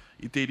também,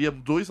 e teria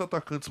 2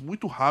 atacantes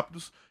muito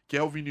rápidos, que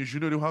é o Vini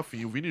Júnior e o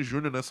Rafinha. O Vini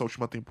Júnior, nessa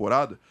última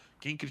temporada,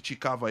 quem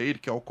criticava ele,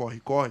 que é o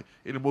corre-corre,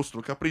 ele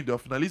mostrou que aprendeu a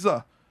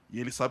finalizar, e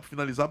ele sabe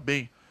finalizar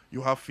bem. E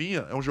o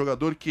Rafinha é um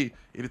jogador que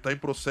ele tá em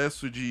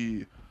processo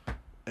de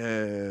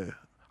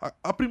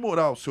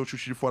aprimorar o seu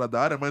chute de fora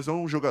da área, mas é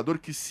um jogador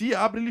que se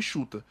abre, ele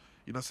chuta.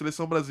 E na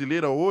seleção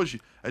brasileira hoje,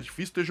 é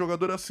difícil ter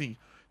jogador assim.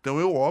 Então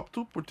eu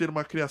opto por ter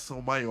uma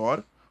criação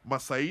maior, uma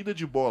saída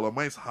de bola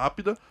mais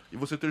rápida e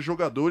você ter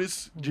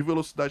jogadores de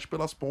velocidade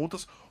pelas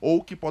pontas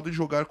ou que podem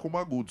jogar como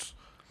agudos.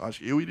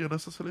 Eu iria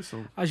nessa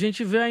seleção. A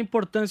gente vê a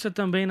importância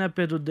também, né,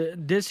 Pedro,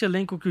 desse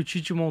elenco que o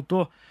Tite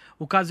montou.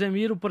 O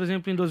Casemiro, por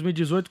exemplo, em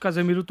 2018, o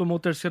Casemiro tomou o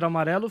 3º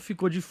amarelo,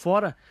 ficou de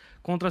fora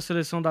contra a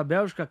seleção da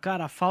Bélgica.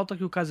 Cara, a falta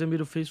que o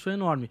Casemiro fez foi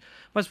enorme.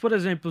 Mas, por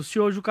exemplo, se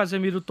hoje o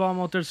Casemiro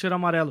toma o 3º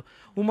amarelo,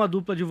 uma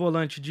dupla de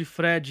volante de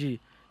Fred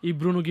e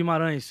Bruno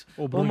Guimarães.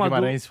 Ou Bruno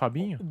Guimarães e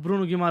Fabinho?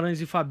 Bruno Guimarães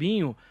e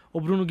Fabinho,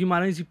 ou Bruno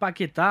Guimarães e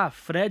Paquetá,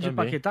 Fred também, e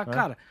Paquetá,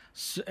 cara,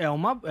 é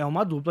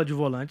uma dupla de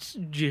volantes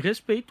de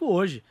respeito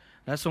hoje.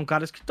 Né? São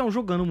caras que estão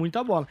jogando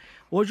muita bola.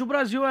 Hoje o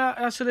Brasil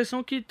é a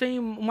seleção que tem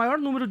o maior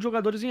número de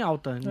jogadores em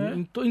alta,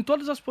 em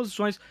todas as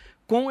posições,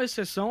 com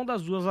exceção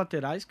das 2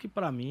 laterais, que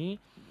para mim...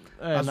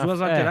 As 2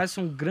 laterais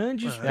são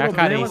grandes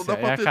problemas.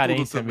 É a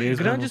carência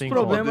mesmo. Grandes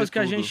problemas que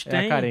a gente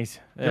tem. É a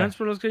carência. Grandes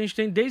problemas que a gente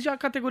tem desde a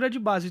categoria de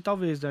base,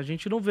 talvez. Né? A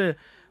gente não vê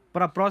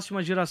para a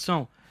próxima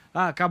geração.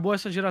 Acabou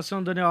essa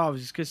geração, Daniel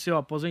Alves, esqueceu,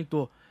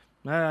 aposentou.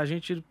 A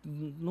gente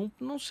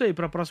não sei,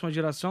 para a próxima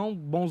geração,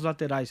 bons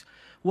laterais.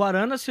 O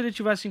Arana, se ele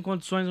tivesse em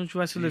condições, não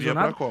tivesse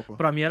lesionado,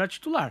 para mim era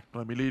titular.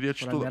 Para mim ele iria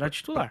titular. Pra mim era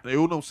titular.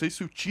 Eu não sei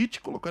se o Tite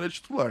colocaria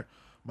titular,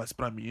 mas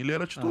para mim ele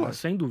era titular.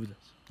 Sem dúvida.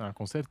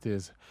 Com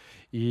certeza.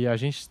 E a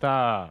gente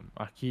está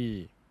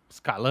aqui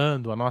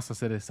escalando a nossa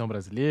seleção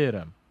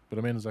brasileira,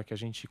 pelo menos a que a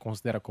gente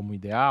considera como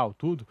ideal,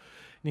 tudo.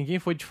 Ninguém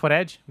foi de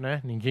Fred,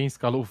 né? Ninguém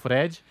escalou o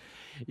Fred.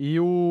 E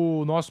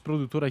o nosso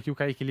produtor aqui, o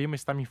Kaique Lima,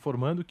 está me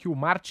informando que o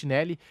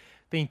Martinelli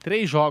tem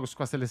 3 jogos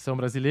com a seleção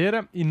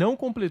brasileira e não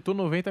completou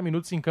 90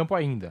 minutos em campo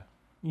ainda.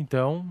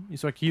 Então,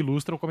 isso aqui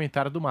ilustra o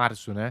comentário do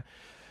Márcio, né?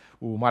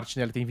 O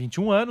Martinelli tem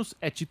 21 anos,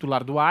 é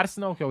titular do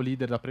Arsenal, que é o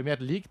líder da Premier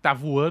League, tá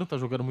voando, tá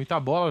jogando muita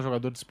bola,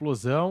 jogador de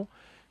explosão.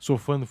 Sou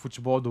fã do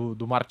futebol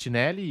do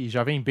Martinelli e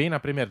já vem bem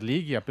na Premier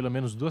League, há pelo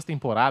menos 2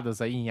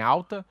 temporadas aí em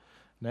alta,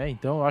 né?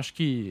 Então eu acho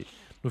que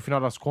no final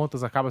das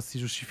contas acaba se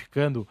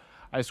justificando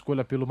a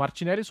escolha pelo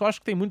Martinelli. Só acho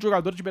que tem muito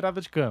jogador de beirada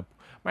de campo.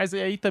 Mas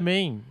aí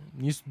também,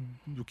 nisso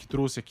do que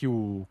trouxe aqui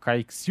o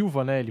Kaique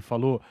Silva, né? Ele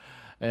falou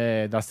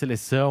da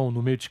seleção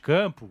no meio de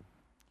campo,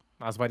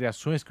 as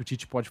variações que o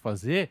Tite pode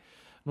fazer.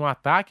 No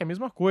ataque, a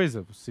mesma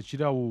coisa. Você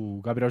tira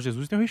o Gabriel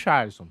Jesus e tem o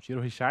Richarlison. Tira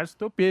o Richarlison e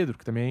tem o Pedro,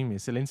 que também é um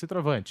excelente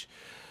centroavante.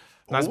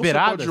 Nas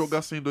beiradas, você pode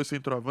jogar sem 2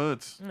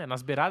 centroavantes.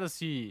 Nas beiradas,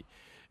 se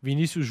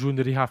Vinícius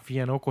Júnior e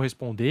Rafinha não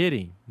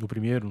corresponderem no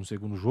primeiro, no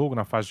segundo jogo,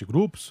 na fase de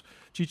grupos,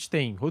 Tite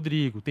tem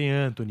Rodrigo, tem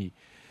Antony,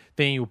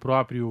 tem o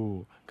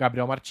próprio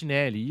Gabriel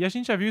Martinelli. E a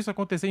gente já viu isso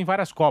acontecer em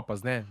várias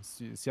Copas, né?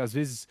 Se às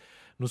vezes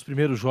nos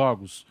primeiros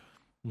jogos,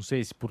 não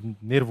sei se por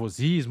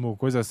nervosismo ou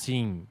coisa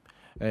assim,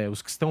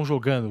 os que estão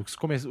jogando,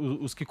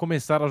 os que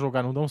começaram a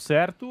jogar não dão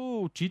certo,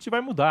 o Tite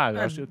vai mudar.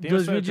 Eu tenho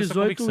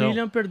 2018 o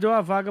William perdeu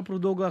a vaga para o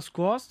Douglas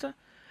Costa,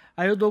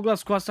 aí o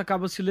Douglas Costa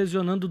acaba se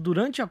lesionando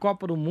durante a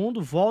Copa do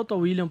Mundo, volta o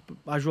William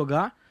a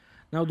jogar,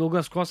 né? O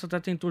Douglas Costa até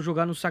tentou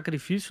jogar no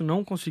sacrifício,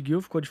 não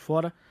conseguiu, ficou de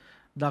fora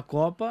da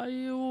Copa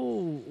e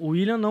o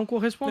William não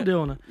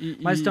correspondeu, né?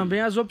 Mas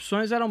também as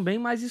opções eram bem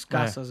mais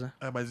escassas, né?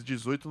 Mas em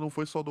 18 não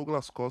foi só o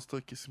Douglas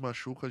Costa que se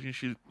machuca, a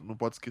gente não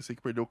pode esquecer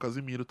que perdeu o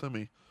Casemiro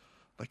também.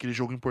 Naquele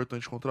jogo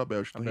importante contra a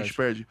Bélgica. Então a gente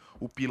perde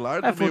o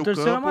pilar do meio campo. Foi o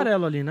terceiro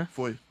amarelo ali, né?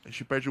 Foi. A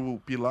gente perde o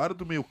pilar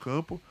do meio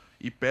campo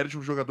e perde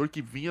um jogador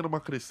que vinha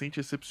numa crescente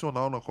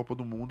excepcional na Copa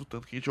do Mundo,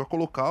 tanto que a gente já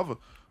colocava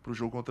pro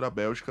jogo contra a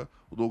Bélgica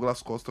o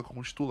Douglas Costa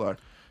como titular.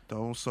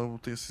 Então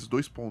tem esses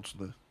 2 pontos,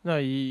 né?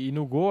 Não, e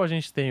no gol a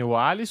gente tem o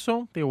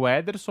Alisson, tem o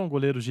Ederson,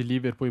 goleiros de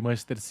Liverpool e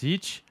Manchester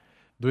City,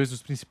 2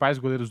 dos principais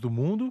goleiros do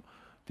mundo.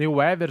 Tem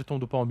o Everton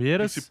do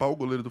Palmeiras. Principal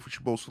goleiro do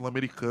futebol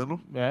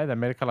sul-americano. Da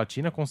América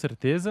Latina, com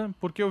certeza.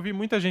 Porque eu vi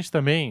muita gente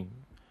também,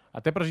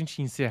 até pra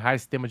gente encerrar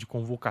esse tema de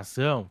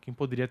convocação, quem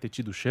poderia ter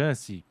tido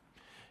chance,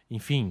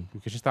 enfim,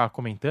 o que a gente tava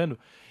comentando,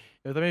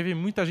 eu também vi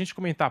muita gente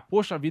comentar,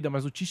 poxa vida,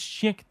 mas o Tite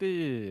tinha que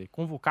ter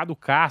convocado o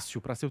Cássio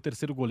para ser o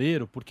terceiro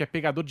goleiro, porque é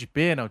pegador de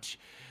pênalti.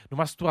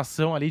 Numa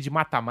situação ali de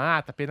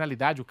mata-mata,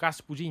 penalidade, o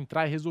Cássio podia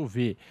entrar e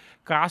resolver.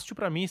 Cássio,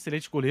 para mim,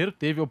 excelente goleiro,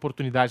 teve a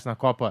oportunidade na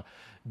Copa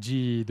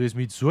de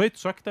 2018,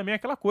 só que também é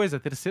aquela coisa,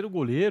 terceiro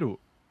goleiro,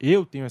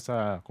 eu tenho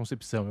essa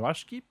concepção, eu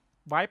acho que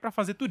vai para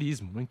fazer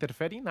turismo, não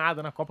interfere em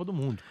nada na Copa do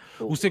Mundo.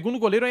 O segundo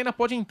goleiro ainda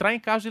pode entrar em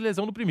caso de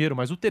lesão do primeiro,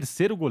 mas o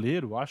terceiro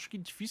goleiro, eu acho que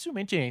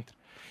dificilmente entra.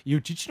 E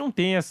o Tite não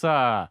tem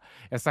essa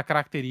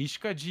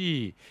característica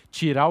de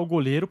tirar o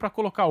goleiro para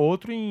colocar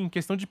outro em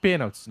questão de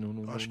pênaltis,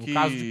 no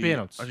caso de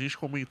pênaltis. A gente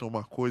comentou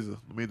uma coisa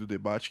no meio do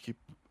debate que,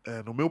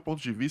 no meu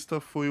ponto de vista,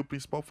 foi o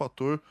principal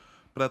fator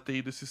para ter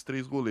ido esses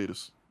 3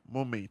 goleiros.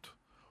 Momento.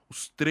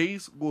 Os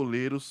 3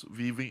 goleiros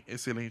vivem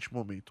excelente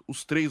momento.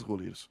 Os 3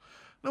 goleiros.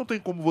 Não tem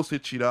como você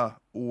tirar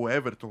o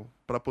Everton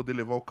para poder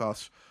levar o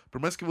Cássio. Por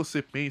mais que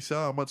você pense,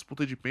 uma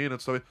disputa de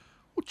pênaltis, sabe?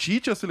 O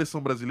Tite e a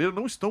seleção brasileira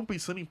não estão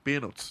pensando em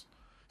pênaltis.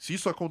 Se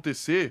isso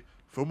acontecer,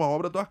 foi uma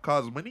obra do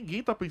acaso, mas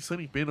ninguém tá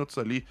pensando em pênaltis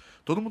ali.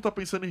 Todo mundo tá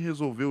pensando em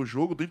resolver o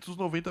jogo dentro dos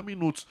 90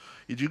 minutos.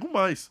 E digo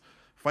mais,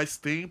 faz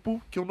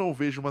tempo que eu não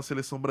vejo uma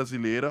seleção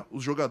brasileira,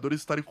 os jogadores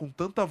estarem com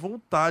tanta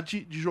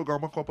vontade de jogar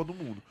uma Copa do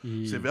Mundo.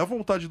 Você vê a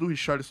vontade do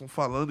Richarlison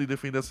falando em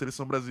defender a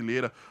seleção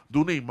brasileira,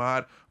 do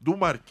Neymar, do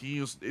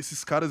Marquinhos,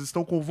 esses caras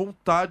estão com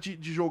vontade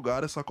de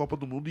jogar essa Copa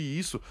do Mundo e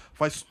isso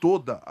faz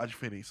toda a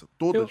diferença,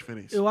 a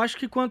diferença. Eu acho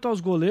que quanto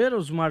aos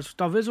goleiros, Márcio,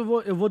 talvez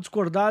eu vou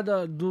discordar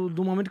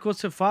do momento que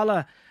você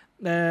fala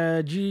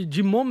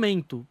de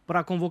momento para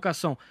a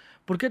convocação.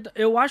 Porque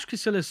eu acho que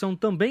seleção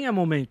também é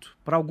momento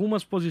para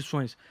algumas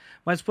posições.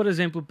 Mas, por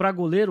exemplo, para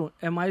goleiro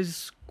é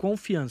mais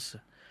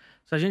confiança.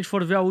 Se a gente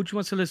for ver a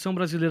última seleção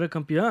brasileira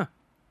campeã,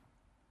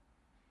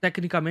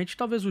 tecnicamente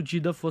talvez o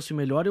Dida fosse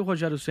melhor e o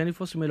Rogério Ceni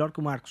fosse melhor que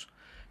o Marcos.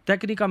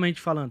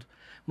 Tecnicamente falando.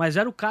 Mas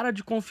era o cara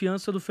de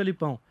confiança do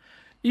Felipão.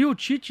 E o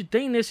Tite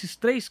tem nesses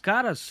 3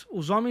 caras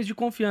os homens de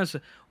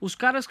confiança. Os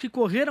caras que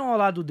correram ao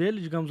lado dele,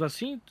 digamos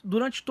assim,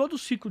 durante todo o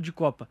ciclo de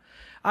Copa.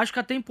 Acho que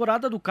a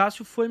temporada do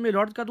Cássio foi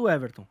melhor do que a do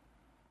Everton.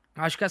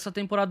 Acho que essa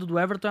temporada do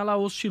Everton ela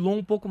oscilou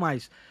um pouco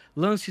mais.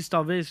 Lances,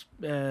 talvez,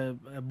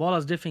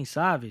 bolas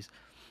defensáveis.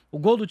 O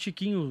gol do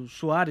Tiquinho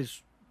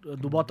Soares,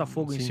 do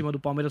Botafogo, em cima do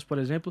Palmeiras, por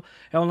exemplo,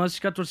 é um lance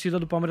que a torcida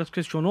do Palmeiras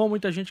questionou,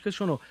 muita gente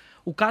questionou.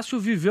 O Cássio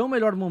viveu o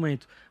melhor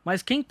momento,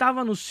 mas quem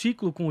estava no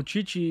ciclo com o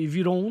Tite e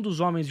virou um dos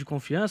homens de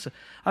confiança,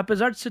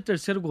 apesar de ser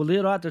terceiro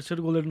goleiro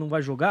não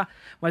vai jogar,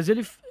 mas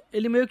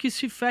ele meio que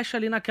se fecha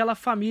ali naquela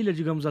família,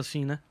 digamos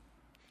assim, né?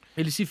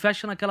 Ele se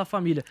fecha naquela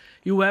família.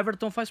 E o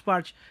Everton faz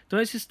parte. Então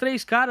esses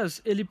 3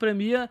 caras, ele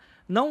premia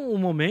não o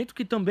momento,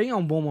 que também é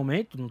um bom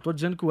momento. Não estou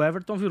dizendo que o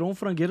Everton virou um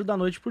frangueiro da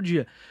noite pro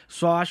dia.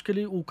 Só acho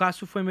que o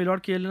Cássio foi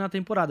melhor que ele na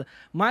temporada.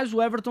 Mas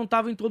o Everton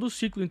estava em todo o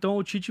ciclo. Então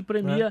o Tite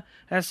premia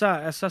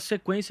essa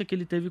sequência que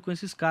ele teve com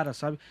esses caras,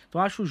 sabe? Então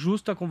acho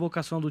justa a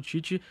convocação do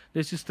Tite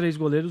desses 3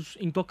 goleiros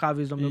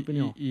intocáveis, na minha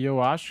opinião. E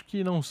eu acho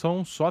que não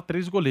são só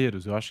 3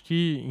 goleiros. Eu acho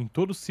que em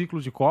todo o ciclo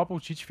de Copa, o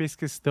Tite fez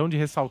questão de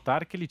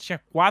ressaltar que ele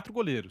tinha 4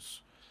 goleiros.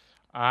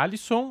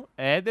 Alisson,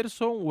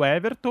 Ederson, o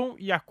Everton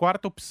e a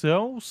 4ª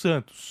opção, o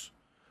Santos.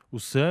 O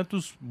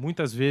Santos,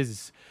 muitas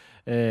vezes,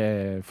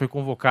 foi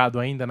convocado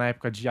ainda na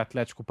época de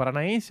Atlético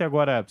Paranaense,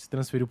 agora se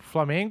transferiu para o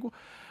Flamengo.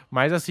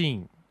 Mas,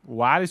 assim,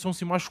 o Alisson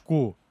se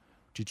machucou.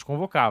 O Tite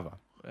convocava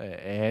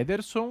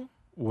Ederson,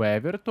 o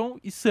Everton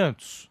e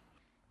Santos.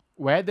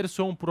 O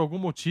Ederson, por algum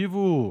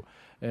motivo,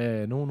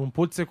 não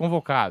pôde ser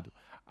convocado.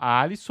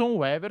 Alisson,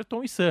 o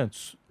Everton e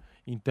Santos.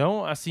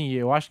 Então, assim,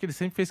 eu acho que ele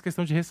sempre fez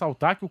questão de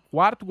ressaltar que o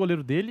 4º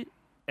goleiro dele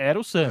era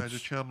o Santos. Já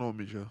tinha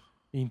nome, já.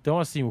 Então,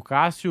 assim, o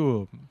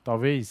Cássio,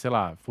 talvez, sei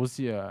lá,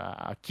 fosse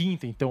a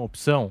 5ª, então,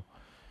 opção.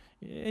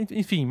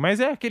 Enfim, mas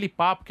é aquele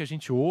papo que a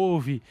gente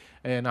ouve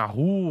na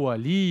rua,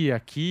 ali,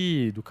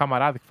 aqui, do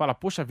camarada que fala,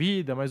 poxa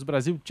vida, mas o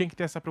Brasil tinha que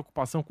ter essa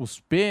preocupação com os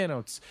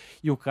pênaltis.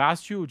 E o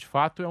Cássio, de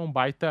fato, é um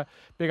baita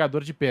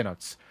pegador de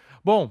pênaltis.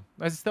 Bom,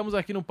 nós estamos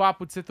aqui no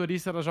Papo de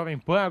Setorista da Jovem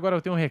Pan, agora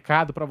eu tenho um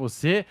recado para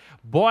você.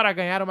 Bora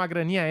ganhar uma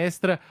graninha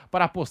extra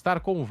para apostar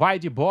com o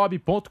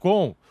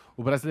vaidebob.com.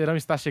 O Brasileirão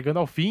está chegando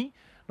ao fim,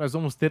 nós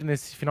vamos ter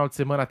nesse final de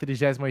semana a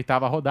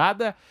 38ª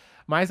rodada,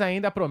 mas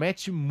ainda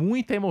promete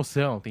muita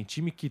emoção. Tem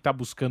time que está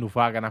buscando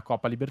vaga na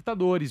Copa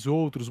Libertadores,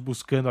 outros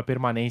buscando a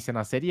permanência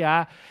na Série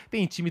A,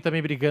 tem time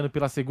também brigando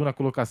pela segunda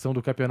colocação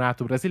do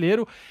Campeonato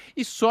Brasileiro,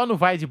 e só no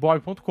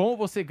vaidebob.com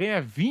você ganha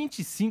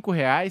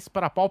R$25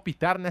 para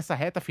palpitar nessa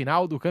reta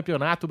final do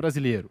Campeonato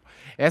Brasileiro.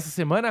 Essa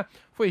semana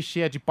foi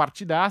cheia de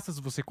partidaças,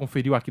 você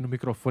conferiu aqui no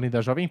microfone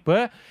da Jovem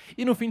Pan,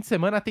 e no fim de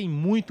semana tem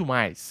muito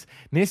mais.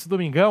 Nesse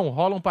domingão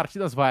rolam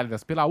partidas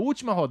válidas pela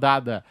última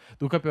rodada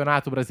do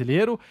Campeonato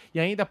Brasileiro e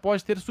ainda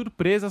pode ter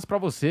surpresas para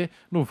você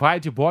no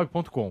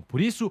vaidebob.com.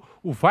 Por isso,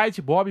 o Vai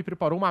de Bob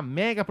preparou uma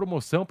mega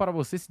promoção para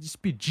você se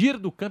despedir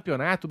do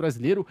Campeonato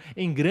Brasileiro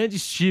em grande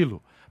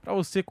estilo. Para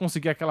você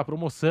conseguir aquela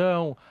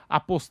promoção,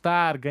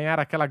 apostar, ganhar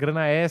aquela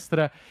grana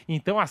extra.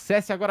 Então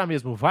acesse agora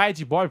mesmo,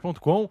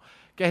 vaidebob.com.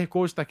 QR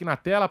Code está aqui na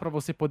tela para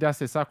você poder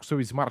acessar com o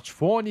seu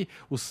smartphone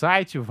o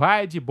site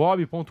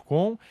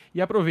vaidebob.com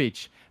e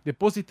aproveite.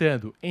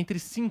 Depositando entre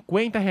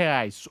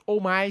R$50 ou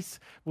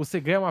mais, você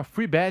ganha uma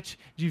free bet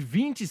de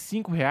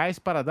R$25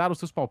 para dar os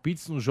seus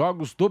palpites nos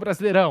jogos do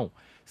Brasileirão.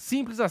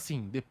 Simples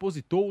assim,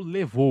 depositou,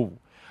 levou.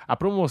 A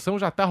promoção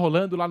já está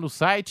rolando lá no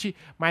site,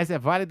 mas é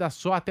válida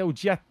só até o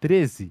dia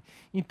 13.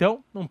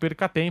 Então, não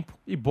perca tempo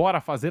e bora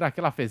fazer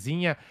aquela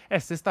fezinha. É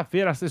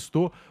sexta-feira,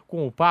 sextou,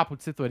 com o Papo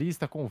de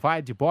Setorista, com o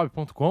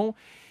vaidebob.com.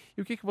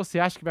 E o que você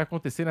acha que vai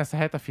acontecer nessa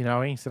reta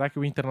final, hein? Será que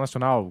o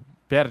Internacional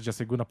perde a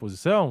segunda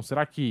posição?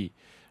 Será que,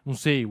 não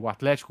sei, o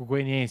Atlético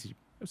Goianiense...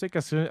 Eu sei que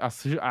as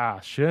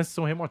chances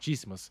são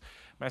remotíssimas,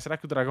 mas será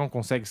que o Dragão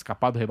consegue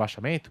escapar do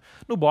rebaixamento?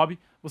 No Bob,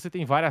 você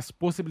tem várias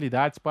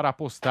possibilidades para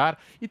apostar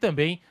e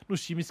também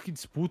nos times que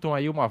disputam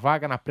aí uma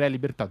vaga na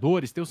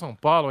pré-Libertadores. Tem o São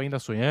Paulo ainda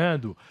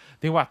sonhando,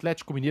 tem o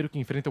Atlético Mineiro que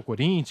enfrenta o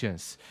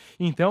Corinthians.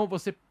 Então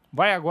você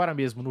vai agora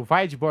mesmo no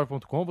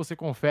vaidebob.com, você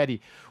confere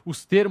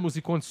os termos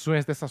e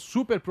condições dessa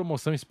super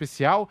promoção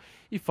especial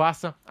e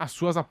faça as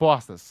suas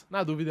apostas.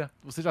 Na dúvida,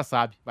 você já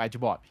sabe, vai de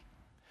Bob.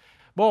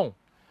 Bom,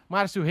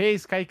 Márcio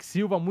Reis, Kaique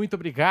Silva, muito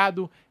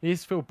obrigado.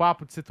 Esse foi o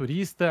Papo de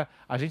Setorista.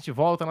 A gente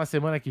volta na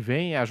semana que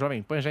vem. A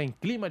Jovem Pan já em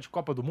clima de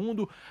Copa do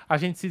Mundo. A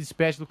gente se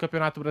despede do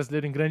Campeonato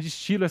Brasileiro em grande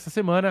estilo essa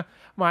semana,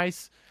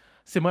 mas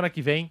semana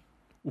que vem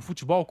o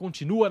futebol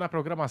continua na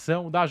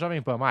programação da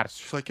Jovem Pan.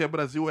 Márcio. Isso aqui é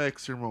Brasil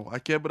X, irmão.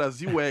 Aqui é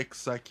Brasil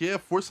X. Aqui é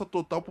força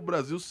total pro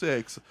Brasil ser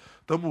X.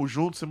 Tamo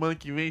junto. Semana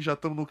que vem já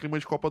estamos no clima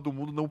de Copa do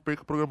Mundo. Não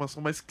perca a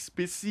programação mais que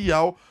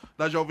especial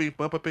da Jovem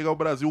Pan pra pegar o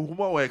Brasil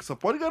rumo ao Hexa.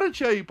 Pode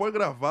garantir aí, pode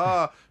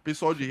gravar,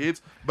 pessoal de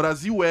redes.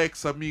 Brasil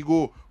Hexa,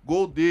 amigo.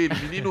 Gol dele.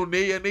 Menino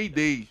Ney é Ney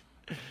Day.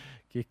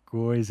 Que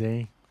coisa,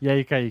 hein? E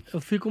aí, Kaique? Eu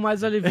fico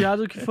mais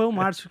aliviado que foi o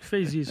Márcio que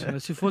fez isso, né?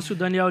 Se fosse o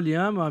Daniel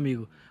Lian, meu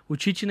amigo, o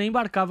Tite nem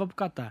embarcava pro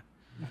Catar.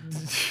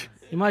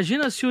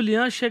 Imagina se o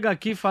Lian chega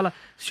aqui e fala...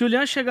 Se o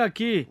Lian chega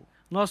aqui,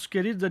 nosso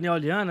querido Daniel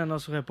Lian, né,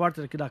 nosso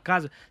repórter aqui da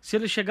casa, se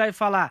ele chegar e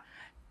falar,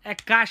 é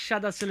caixa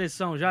da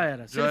seleção, já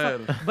era. Se já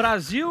ele era.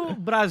 Fala,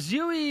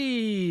 Brasil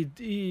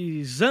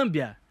e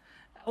Zâmbia,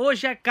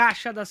 hoje é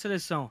caixa da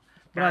seleção.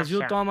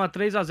 Brasil toma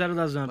 3-0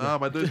 da Zâmbia. Ah,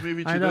 mas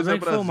 2022 é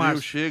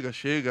Brasil,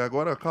 chega.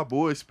 Agora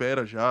acabou a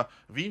espera já.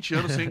 20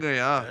 anos sem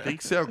ganhar, tem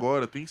que ser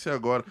agora.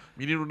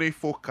 Menino Ney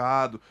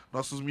focado,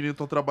 nossos meninos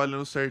estão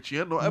trabalhando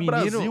certinho. É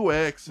Brasil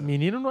X.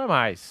 Menino não é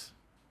mais.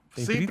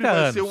 Tem sempre 30 vai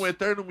anos. ser um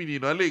eterno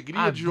menino. A alegria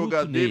Adulto de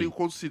jogar Ney. dele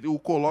o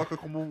coloca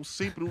como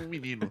sempre um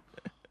menino.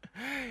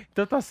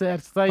 Então tá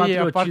certo, tá aí a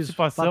Patriotismo,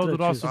 participação do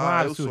nosso eu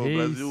Márcio sou. Reis,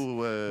 Brasil,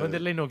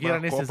 Vanderlei Nogueira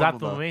na nesse Copa exato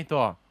não dá. momento,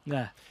 ó.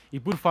 É. E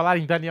por falar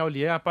em Daniel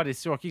Lian,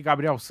 apareceu aqui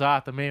Gabriel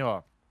Sá também,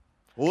 ó.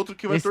 Outro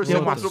que vai Esse torcer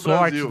tem uma contra o sorte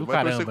Brasil. do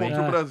Vai torcer caramba,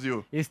 contra hein? o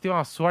Brasil. Esse tem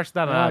uma sorte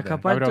danada,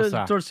 Capaz Gabriel de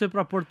Sá. torcer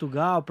pra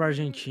Portugal, pra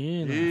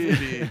Argentina.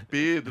 Ele,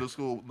 Pedro,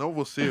 não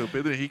você, o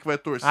Pedro Henrique vai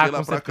torcer Ah, lá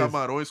com pra certeza.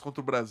 Camarões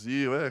contra o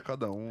Brasil. É,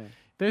 cada um.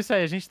 Então é isso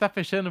aí, a gente tá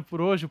fechando por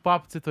hoje o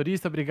Papo de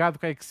Setorista. Obrigado,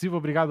 Kaique Silva,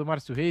 obrigado,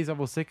 Márcio Reis, a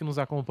você que nos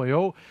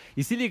acompanhou.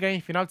 E se liga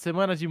aí, final de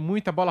semana de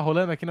muita bola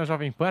rolando aqui na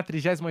Jovem Pan,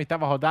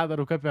 38ª rodada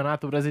do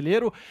Campeonato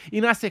Brasileiro. E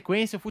na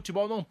sequência, o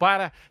futebol não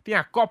para, tem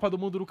a Copa do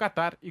Mundo no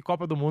Catar. E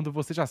Copa do Mundo,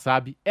 você já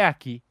sabe, é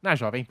aqui na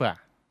Jovem Pan.